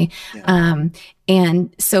away.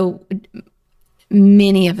 And so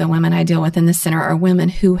many of the women I deal with in the center are women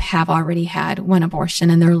who have already had one abortion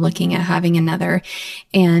and they're looking at having another.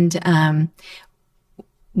 And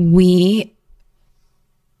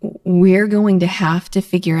we're going to have to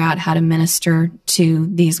figure out how to minister to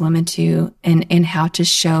these women too, and how to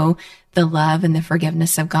show the love and the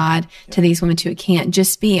forgiveness of God to these women too. It can't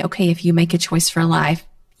just be, okay, if you make a choice for life,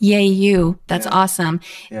 yay you, that's awesome.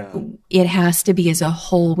 Yeah. It has to be as a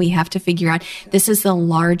whole. We have to figure out, this is the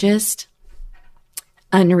largest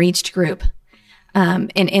unreached group. And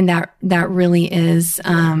that really is,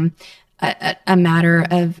 a matter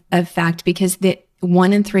of fact, because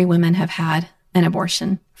 1 in 3 women have had an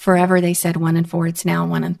abortion. Forever they said 1 in 4. It's now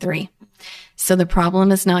 1 in 3. So the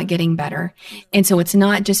problem is not getting better. And so it's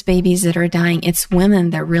not just babies that are dying. It's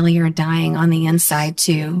women that really are dying on the inside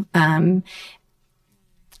too.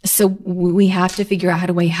 So we have to figure out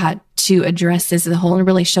how to address this as a whole and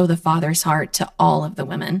really show the Father's heart to all of the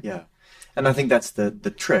women. Yeah. And I think that's the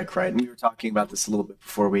trick, right? And we were talking about this a little bit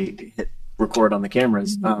before we hit record on the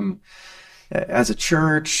cameras. As a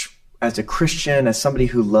church, as a Christian, as somebody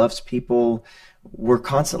who loves people, we're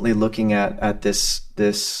constantly looking at this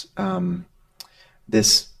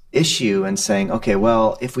issue and saying, okay,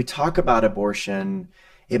 well, if we talk about abortion,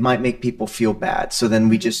 it might make people feel bad. So then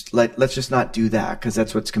we just let's just not do that, because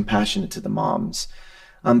that's what's compassionate to the moms.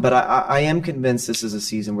 But I am convinced this is a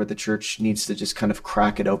season where the church needs to just kind of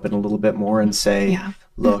crack it open a little bit more and say,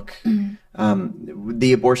 look,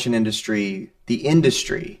 the abortion industry, the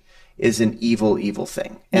industry is an evil, evil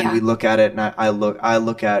thing. And we look at it, and I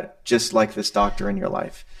look at, just like this doctor in your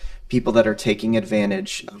life, people that are taking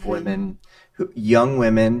advantage of women, young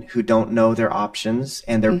women who don't know their options,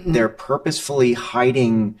 and they're purposefully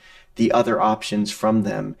hiding the other options from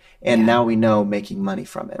them. And now we know, making money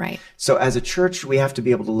from it. Right. So as a church, we have to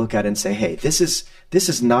be able to look at it and say, hey, this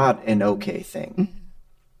is not an okay thing.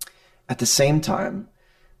 At the same time,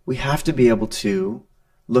 we have to be able to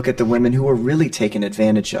look at the women who are really taken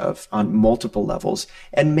advantage of on multiple levels.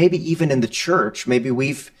 And maybe even in the church, maybe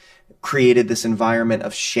we've created this environment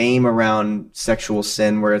of shame around sexual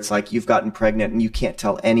sin, where it's like, you've gotten pregnant and you can't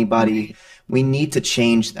tell anybody. Right. We need to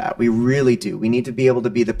change that. We really do. We need to be able to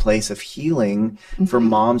be the place of healing for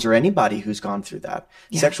moms or anybody who's gone through that.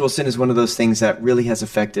 Yeah. Sexual sin is one of those things that really has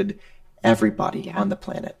affected everybody on the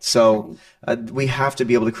planet. So we have to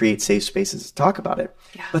be able to create safe spaces to talk about it,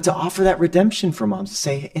 but to offer that redemption for moms, to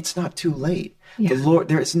say it's not too late. The Lord,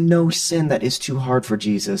 there is no sin that is too hard for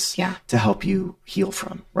Jesus to help you heal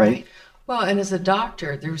from. Right. Well, and as a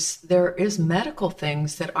doctor, there is medical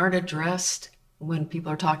things that aren't addressed when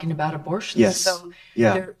people are talking about abortion. Yes. So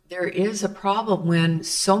there is a problem when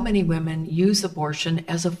so many women use abortion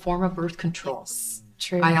as a form of birth control.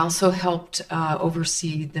 True. I also helped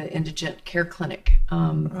oversee the indigent care clinic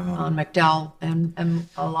on McDowell, and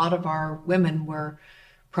a lot of our women were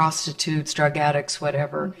prostitutes, drug addicts,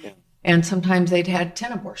 whatever. And sometimes they'd had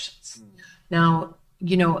 10 abortions. Now,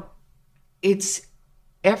 it's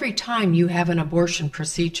every time you have an abortion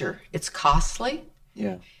procedure, it's costly.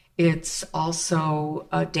 It's also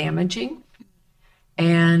damaging.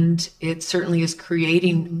 And it certainly is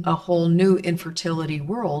creating a whole new infertility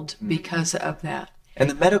world because of that. And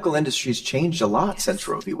the medical industry's changed a lot since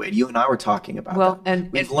Roe v. Wade. You and I were talking about that.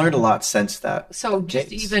 And we've learned a lot since that. So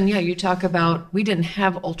just even, you talk about, we didn't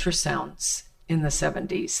have ultrasounds in the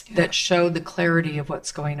 70s that show the clarity of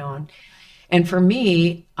what's going on. And for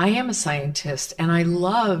me, I am a scientist, and I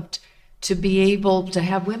loved to be able to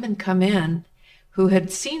have women come in who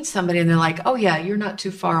had seen somebody and they're like, oh yeah, you're not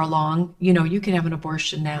too far along. You can have an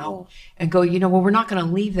abortion now. And go, well, we're not going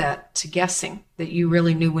to leave that to guessing that you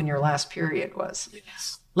really knew when your last period was.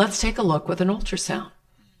 Let's take a look with an ultrasound.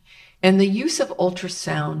 And the use of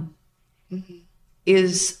ultrasound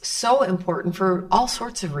is so important for all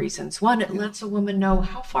sorts of reasons. One, it lets a woman know,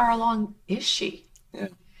 how far along is she?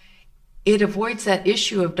 It avoids that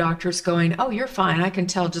issue of doctors going, oh, you're fine. I can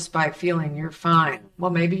tell just by feeling you're fine.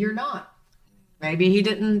 Well, maybe you're not. Maybe he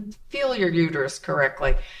didn't feel your uterus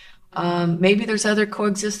correctly. Maybe there's other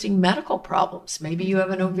coexisting medical problems. Maybe you have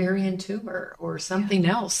an ovarian tumor or something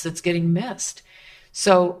else that's getting missed.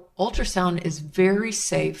 So ultrasound is very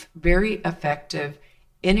safe, very effective,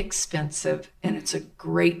 inexpensive, and it's a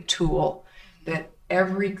great tool that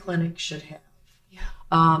every clinic should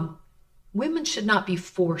have. Women should not be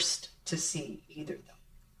forced to see either,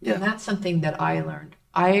 though. And that's something that I learned.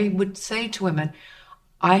 I would say to women,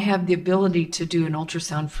 I have the ability to do an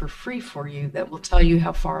ultrasound for free for you that will tell you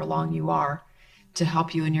how far along you are to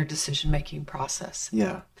help you in your decision-making process.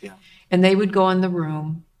 And they would go in the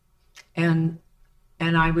room and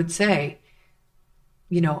I would say,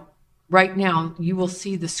 right now you will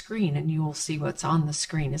see the screen and you will see what's on the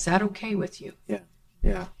screen. Is that okay with you?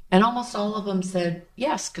 And almost all of them said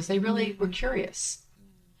yes, because they really were curious.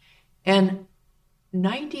 And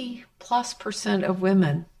 90+% of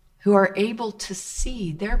women who are able to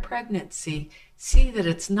see their pregnancy, see that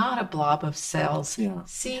it's not a blob of cells,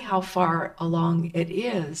 see how far along it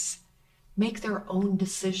is, make their own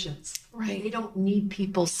decisions. They don't need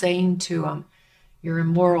people saying to them, you're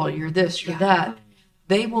immoral, you're this, you're that.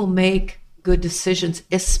 They will make good decisions,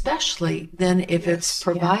 especially then if it's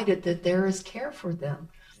provided that there is care for them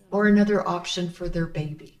or another option for their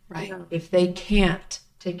baby. If they can't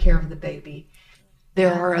take care of the baby,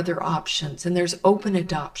 there are other options, and there's open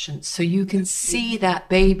adoption. So you can see that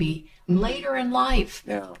baby later in life,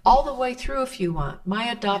 all the way through if you want. My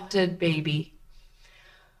adopted baby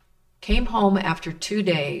came home after 2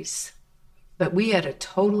 days, but we had a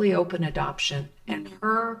totally open adoption, and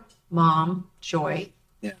her mom, Joy,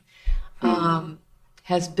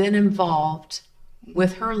 has been involved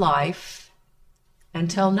with her life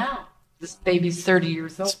until now. This baby's 30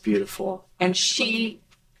 years old. It's beautiful. And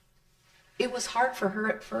it was hard for her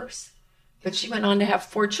at first, but she went on to have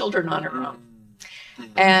 4 children on her own.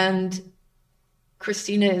 And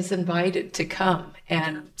Christina is invited to come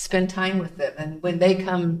and spend time with them. And when they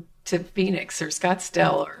come to Phoenix or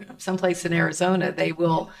Scottsdale or someplace in Arizona, they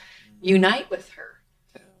will unite with her.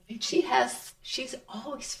 And she's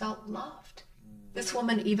always felt loved. This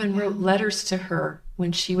woman even wrote letters to her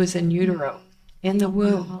when she was in utero, in the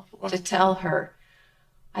womb, to tell her,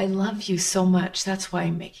 I love you so much. That's why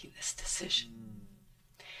I'm making this decision.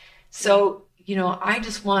 So, I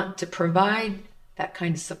just want to provide that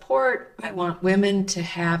kind of support. I want women to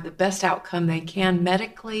have the best outcome they can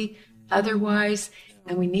medically, otherwise.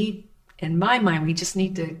 And in my mind, we just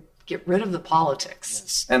need to get rid of the politics.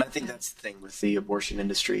 Yes. And I think that's the thing with the abortion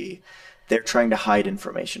industry. They're trying to hide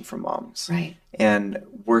information from moms. Right. And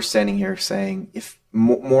we're standing here saying, if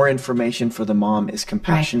more information for the mom is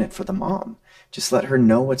compassionate for the mom, just let her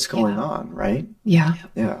know what's going on, right? Yeah.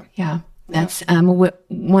 That's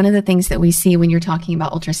one of the things that we see when you're talking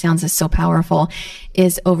about ultrasounds is so powerful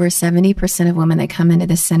is over 70% of women that come into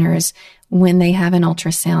the centers, when they have an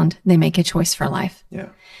ultrasound, they make a choice for life. Yeah.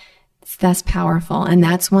 That's powerful. And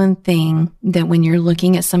that's one thing that when you're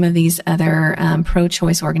looking at some of these other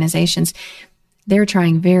pro-choice organizations, they're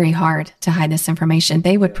trying very hard to hide this information.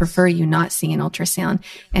 They would prefer you not see an ultrasound.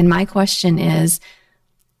 And my question is,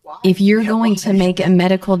 if you're going to make a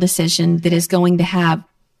medical decision that is going to have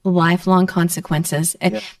lifelong consequences,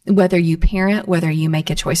 whether you parent, whether you make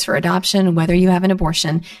a choice for adoption, whether you have an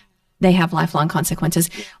abortion, they have lifelong consequences.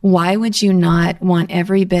 Why would you not want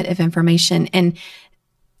every bit of information? And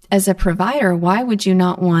as a provider, why would you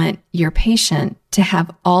not want your patient to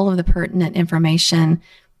have all of the pertinent information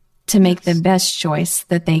to make the best choice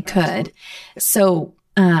that they could? So,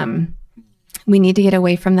 we need to get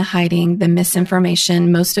away from the hiding, the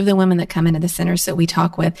misinformation. Most of the women that come into the centers that we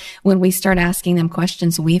talk with, when we start asking them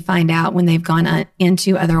questions, we find out when they've gone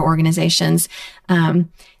into other organizations,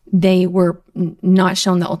 they were not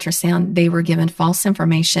shown the ultrasound. They were given false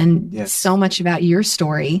information. Yes. So much about your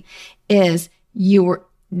story is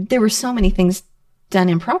there were so many things done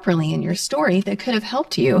improperly in your story that could have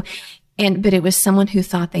helped you. But it was someone who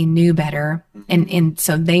thought they knew better. And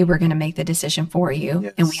so they were going to make the decision for you.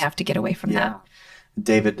 Yes. And we have to get away from that.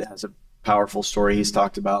 David has a powerful story he's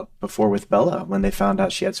talked about before with Bella when they found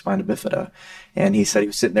out she had spina bifida. And he said he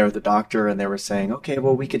was sitting there with the doctor and they were saying, okay,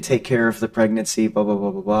 well, we could take care of the pregnancy, blah, blah,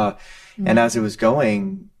 blah, blah, blah. Mm-hmm. And as it was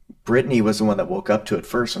going, Brittany was the one that woke up to it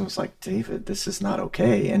first and was like, David, this is not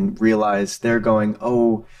okay. And realized they're going,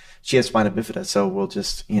 oh, she has spina bifida. So we'll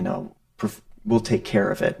just, we'll take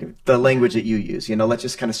care of it. The language that you use, let's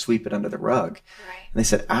just kind of sweep it under the rug. Right. And they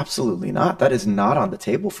said, absolutely not. That is not on the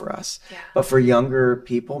table for us. Yeah. But for younger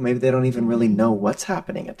people, maybe they don't even really know what's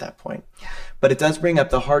happening at that point. Yeah. But it does bring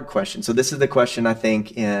up the hard question. So this is the question, I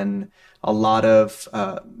think, in a lot of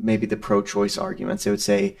maybe the pro-choice arguments. They would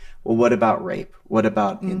say, well, what about rape? What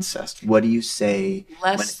about incest? What do you say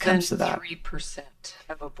when it comes to that? Less than 3%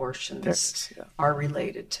 of abortions are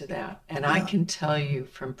related to that. And I can tell you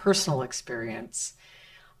from personal experience,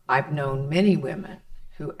 I've known many women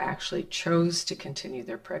who actually chose to continue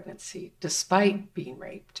their pregnancy despite being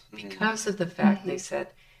raped because of the fact they said,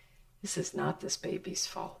 this is not this baby's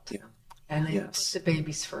fault. Yeah. And they put the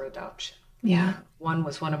babies for adoption. Yeah. One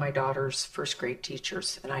was one of my daughter's first grade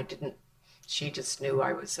teachers, and she just knew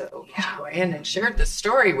I was an OBGYN and shared the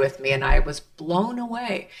story with me, and I was blown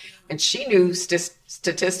away. And she knew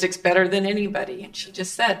statistics better than anybody. And she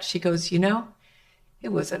just said, she goes,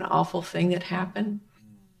 it was an awful thing that happened,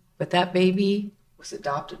 but that baby was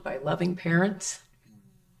adopted by loving parents,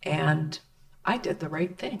 and I did the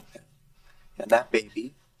right thing. And that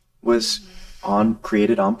baby was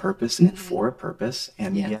created on purpose and for a purpose.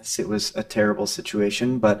 And yes, it was a terrible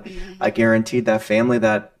situation, but I guarantee that family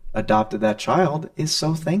that adopted that child is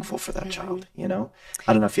so thankful for that child, I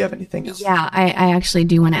don't know if you have anything else. Yeah, I actually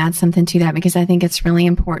do want to add something to that because I think it's really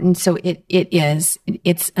important. So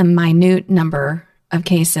it's a minute number of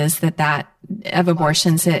cases of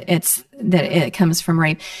abortions, it comes from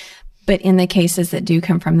rape. But in the cases that do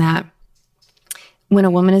come from that, when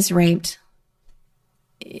a woman is raped,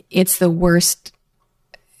 it's the worst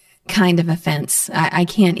kind of offense.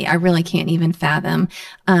 I really can't even fathom,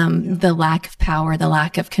 the lack of power, the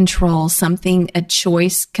lack of control, a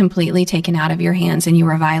choice completely taken out of your hands and you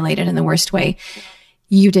were violated in the worst way.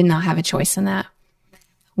 You did not have a choice in that.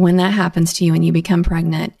 When that happens to you and you become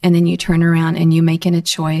pregnant and then you turn around and you make it a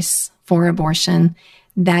choice for abortion,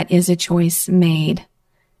 that is a choice made.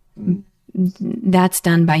 That's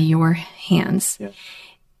done by your hands. Yeah.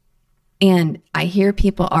 And I hear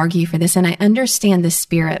people argue for this, and I understand the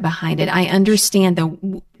spirit behind it. I understand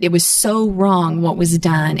it was so wrong what was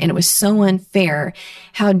done, and it was so unfair.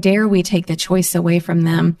 How dare we take the choice away from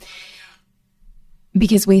them?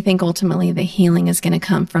 Because we think ultimately the healing is going to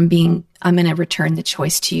come from I'm going to return the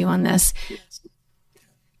choice to you on this.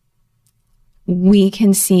 We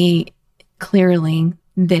can see clearly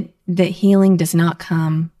that healing does not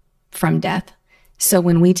come from death. So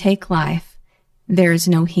when we take life, there's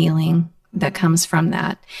no healing that comes from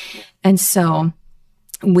that. And so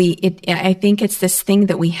I think it's this thing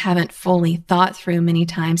that we haven't fully thought through many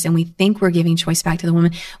times, and we think we're giving choice back to the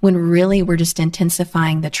woman when really we're just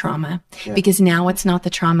intensifying the trauma, because now it's not the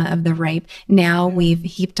trauma of the rape. Now we've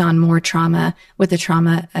heaped on more trauma with the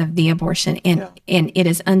trauma of the abortion. And it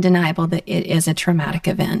is undeniable that it is a traumatic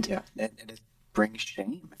event. Yeah. And it brings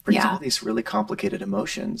shame. It brings all these really complicated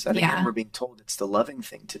emotions. And again, we're being told it's the loving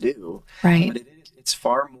thing to do. Right. But it's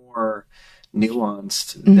far more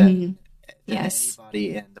nuanced than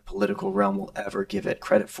anybody in the political realm will ever give it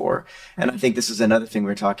credit for. And I think this is another thing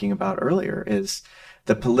we were talking about earlier, is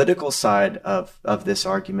the political side of this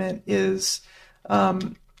argument is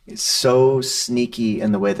so sneaky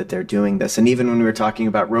in the way that they're doing this. And even when we were talking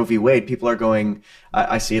about Roe v. Wade, people are going,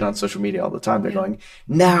 I see it on social media all the time. They're going,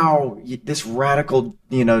 now this radical,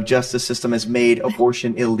 justice system has made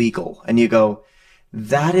abortion illegal. And you go,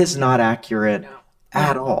 that is not accurate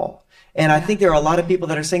at all. And I think there are a lot of people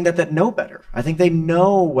that are saying that know better. I think they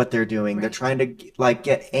know what they're doing. Right. They're trying to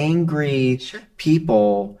get angry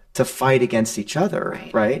people to fight against each other,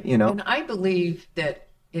 right? And I believe that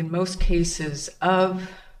in most cases of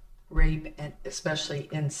rape and especially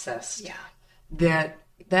incest,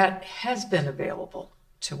 that has been available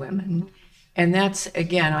to women. Mm-hmm. And that's,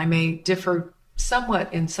 again, I may differ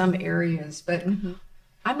somewhat in some areas, but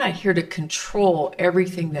I'm not here to control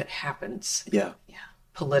everything that happens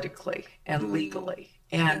politically and legally,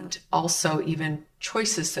 and also even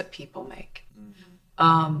choices that people make.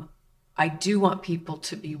 I do want people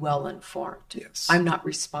to be well informed. Yes. I'm not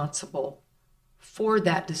responsible for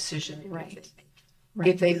that decision.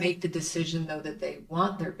 If they make the decision, though, that they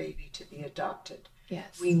want their baby to be adopted,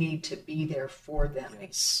 we need to be there for them.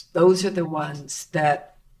 Yes. Those are the ones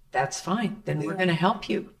that's fine. Then we're going to help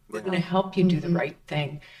you. We're going to help you do the right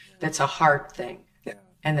thing. That's a hard thing.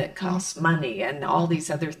 And that costs money and all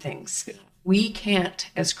these other things. We can't,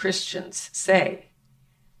 as Christians, say,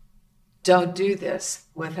 don't do this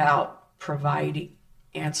without providing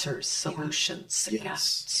answers, solutions, and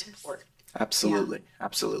support. Absolutely.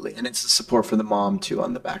 And it's the support for the mom, too,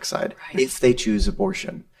 on the backside, if they choose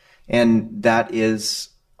abortion. And that is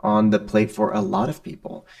on the plate for a lot of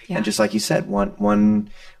people. And just like you said, one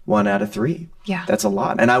out of 3. Yeah. That's a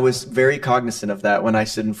lot. And I was very cognizant of that when I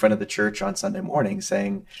stood in front of the church on Sunday morning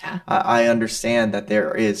saying, I understand that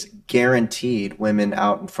there is guaranteed women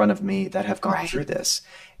out in front of me that have gone through this,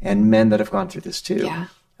 and men that have gone through this too. Yeah.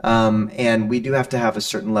 And we do have to have a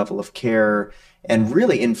certain level of care, and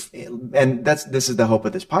really, and this is the hope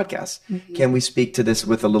of this podcast. Mm-hmm. Can we speak to this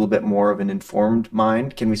with a little bit more of an informed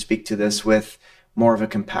mind? Can we speak to this with more of a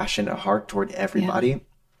compassionate heart toward everybody?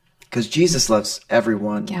 Because Jesus loves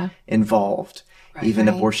everyone involved, even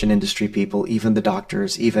abortion industry people, even the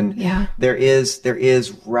doctors, even there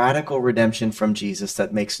is radical redemption from Jesus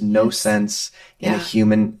that makes no sense in a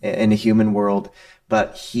human world,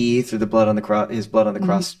 but he, through the blood on the cross, his blood on the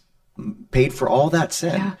cross, paid for all that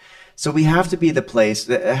sin. Yeah. So we have to be the place,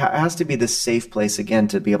 it has to be the safe place again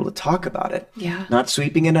to be able to talk about it. Yeah. Not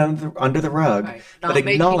sweeping it under the rug, but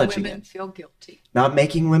acknowledging it. Not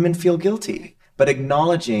making women feel guilty. But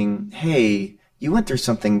acknowledging, hey, you went through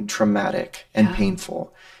something traumatic and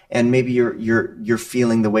painful, and maybe you're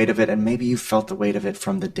feeling the weight of it, and maybe you felt the weight of it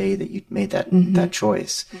from the day that you made that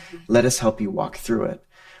choice. Mm-hmm. Let us help you walk through it.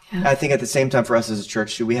 Yeah. I think at the same time for us as a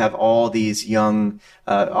church, we have all these young,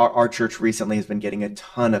 our church recently has been getting a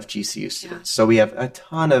ton of GCU students. So we have a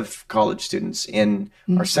ton of college students in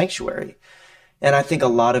our sanctuary. And I think a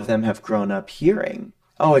lot of them have grown up hearing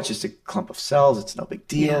oh, it's just a clump of cells. It's no big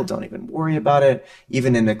deal. Yeah. Don't even worry about it.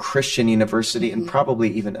 Even in a Christian university, and probably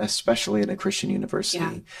even especially in a Christian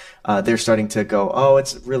university, they're starting to go, oh,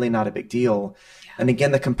 it's really not a big deal. And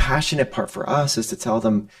again, the compassionate part for us is to tell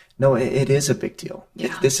them, no, it is a big deal.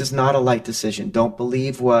 Yeah. This is not a light decision. Don't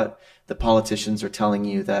believe what the politicians are telling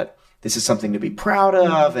you, that this is something to be proud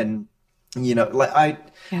of. And, you know, like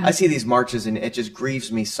I see these marches and it just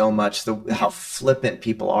grieves me so much, how flippant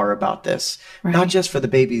people are about this, not just for the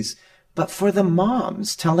babies, but for the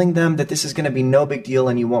moms, telling them that this is going to be no big deal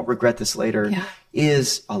and you won't regret this later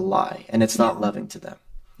is a lie. And it's not loving to them.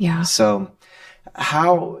 Yeah. So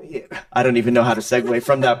I don't even know how to segue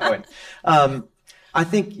from that point. I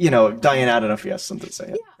think, you know, Diane, I don't know if you have something to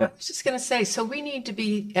say. I was just going to say, so we need to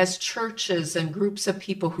be, as churches and groups of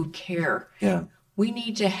people who care, we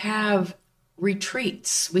need to have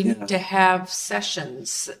retreats. We need to have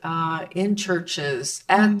sessions in churches,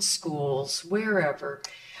 at schools, wherever,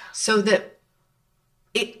 so that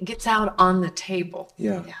it gets out on the table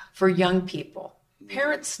for young people.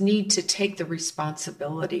 Parents need to take the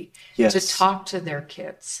responsibility to talk to their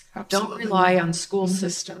kids. Don't rely on school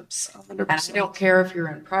systems. 100%. And I don't care if you're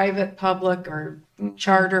in private, public, or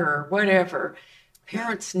charter or whatever.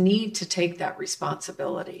 Parents need to take that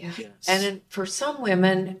responsibility. And for some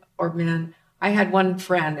women or men, I had one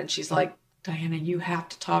friend and she's like, Diana, you have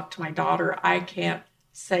to talk to my daughter. I can't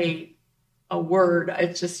say a word.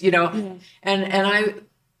 It's just, you know, and I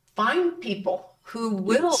find people who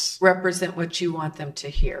will represent what you want them to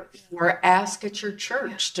hear, or ask at your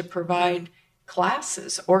church to provide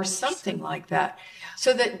classes or something like that,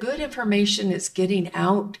 so that good information is getting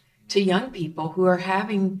out to young people who are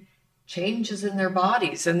having changes in their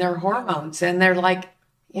bodies and their hormones. And they're like,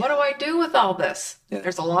 what do I do with all this?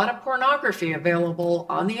 There's a lot of pornography available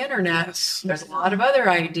on the internet. There's a lot of other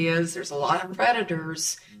ideas. There's a lot of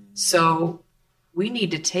predators. So we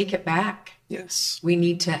need to take it back. We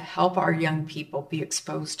need to help our young people be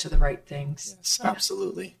exposed to the right things.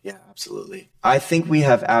 Absolutely. Yeah, absolutely. I think we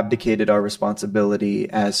have abdicated our responsibility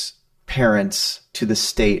as parents to the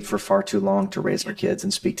state for far too long to raise our kids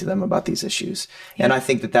and speak to them about these issues. And I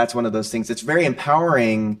think that that's one of those things that's very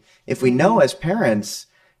empowering if we know as parents,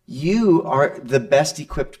 you are the best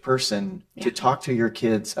equipped person to talk to your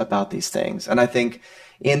kids about these things. And I think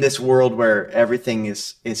in this world where everything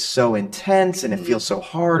is so intense and it feels so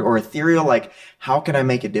hard or ethereal, like, how can I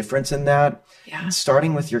make a difference in that?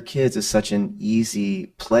 Starting with your kids is such an easy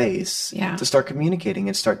place to start communicating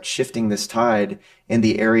and start shifting this tide in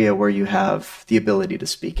the area where you have the ability to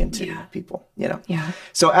speak into people, you know?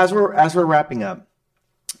 So as we're wrapping up,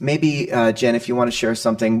 maybe, Jen, if you want to share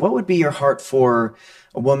something, what would be your heart for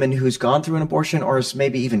a woman who's gone through an abortion or is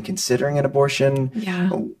maybe even considering an abortion?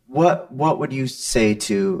 What would you say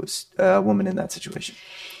to a woman in that situation?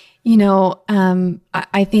 You know,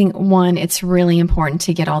 I think, one, it's really important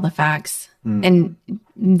to get all the facts. And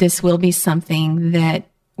this will be something that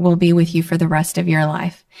will be with you for the rest of your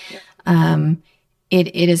life.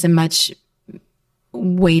 It is a much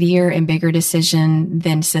weightier and bigger decision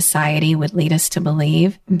than society would lead us to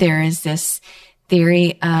believe. There is this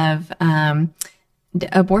theory of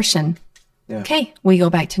abortion. Okay, we go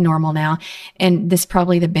back to normal now. And this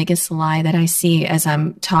probably the biggest lie that I see as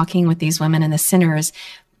I'm talking with these women in the centers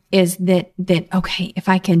is that okay, if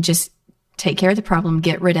I can just take care of the problem,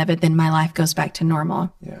 get rid of it, then my life goes back to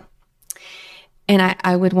normal. And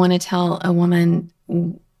I would want to tell a woman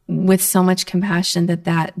with so much compassion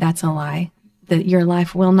that's a lie, that your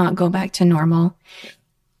life will not go back to normal.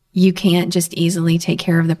 You can't just easily take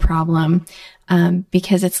care of the problem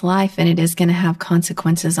because it's life and it is going to have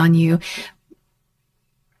consequences on you.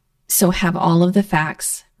 So have all of the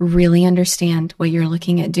facts, really understand what you're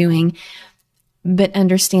looking at doing, but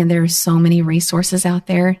understand there are so many resources out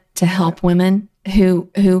there to help women who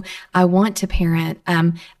I want to parent.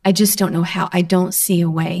 I just don't know how. I don't see a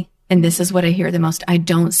way. And this is what I hear the most. I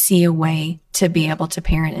don't see a way to be able to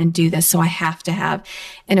parent and do this. So I have to have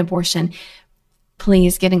an abortion.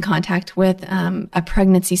 Please get in contact with a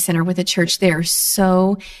pregnancy center, with a church. There are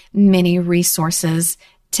so many resources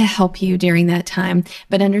to help you during that time.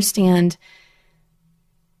 But understand,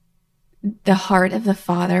 the heart of the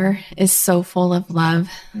Father is so full of love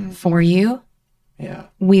for you.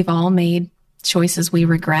 We've all made choices we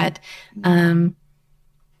regret.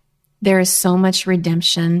 There is so much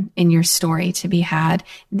redemption in your story to be had.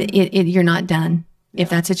 You're not done. If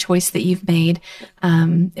that's a choice that you've made,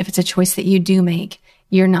 if it's a choice that you do make,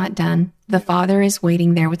 you're not done. The Father is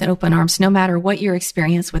waiting there with open arms, no matter what your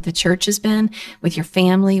experience with the church has been, with your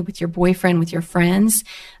family, with your boyfriend, with your friends.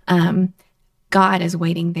 God is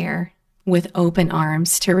waiting there with open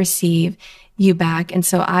arms to receive you back. And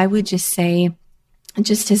so I would just say,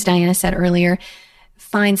 just as Diana said earlier,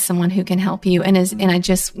 find someone who can help you. And I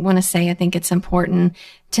just want to say, I think it's important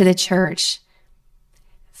to the church.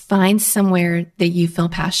 Find somewhere that you feel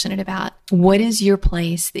passionate about. What is your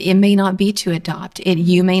place? It may not be to adopt.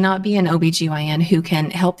 You may not be an OBGYN who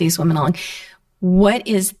can help these women along. What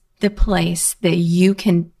is the place that you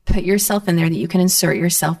can put yourself in there, that you can insert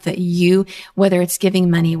yourself, that you, whether it's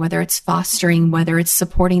giving money, whether it's fostering, whether it's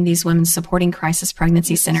supporting these women, supporting crisis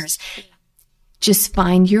pregnancy centers, just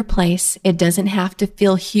find your place. It doesn't have to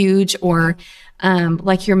feel huge or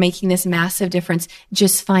like you're making this massive difference.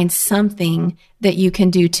 Just find something that you can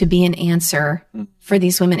do to be an answer for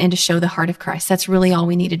these women and to show the heart of Christ. That's really all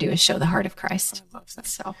we need to do, is show the heart of Christ. I love that.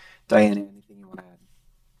 So, Diana, anything you want to add?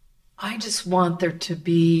 I just want there to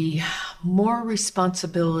be more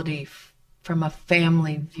responsibility from a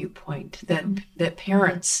family viewpoint, that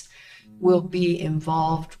parents will be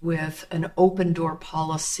involved with an open door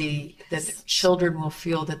policy, that their children will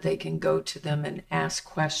feel that they can go to them and ask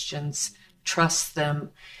questions, trust them,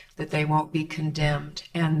 that they won't be condemned,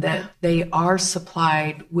 and that they are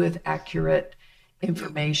supplied with accurate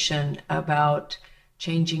information about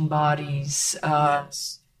changing bodies,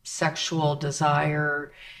 sexual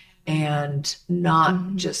desire, and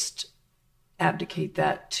not just abdicate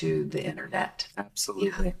that to the internet.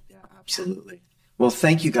 Absolutely. Yeah, absolutely. Well,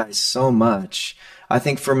 thank you guys so much. I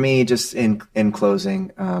think for me, just in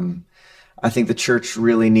closing, I think the church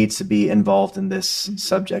really needs to be involved in this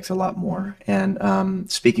subject a lot more.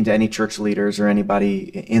 And speaking to any church leaders or anybody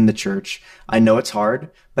in the church, I know it's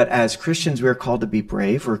hard, but as Christians, we're called to be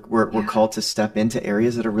brave. We're called to step into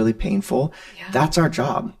areas that are really painful. Yeah. That's our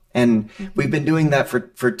job. And we've been doing that for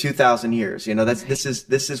 2,000 years. You know, this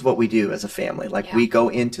is what we do as a family. Like we go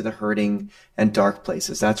into the hurting and dark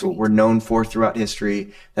places. That's what we're known for throughout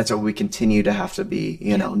history. That's what we continue to have to be,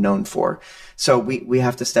 known for. So we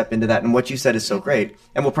have to step into that. And what you said is so great.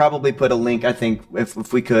 And we'll probably put a link, I think,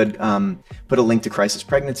 if we could put a link to Crisis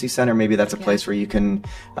Pregnancy Center. Maybe that's a place where you can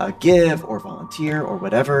give or volunteer or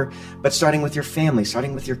whatever. But starting with your family,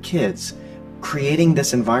 starting with your kids, creating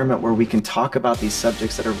this environment where we can talk about these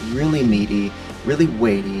subjects that are really meaty, really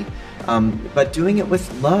weighty, but doing it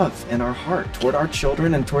with love in our heart toward our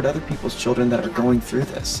children and toward other people's children that are going through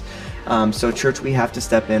this. So church, we have to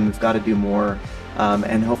step in. We've got to do more.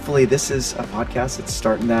 And hopefully this is a podcast that's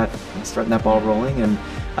starting that ball rolling. And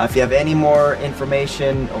if you have any more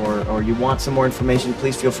information or you want some more information,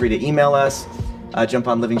 please feel free to email us. Jump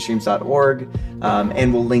on livingstreams.org,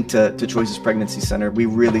 and we'll link to Choices Pregnancy Center. We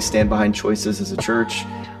really stand behind Choices as a church.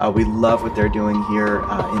 We love what they're doing here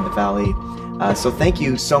in the Valley. So thank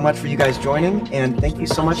you so much for you guys joining, and thank you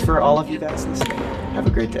so much for all of you guys listening. Have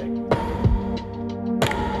a great day.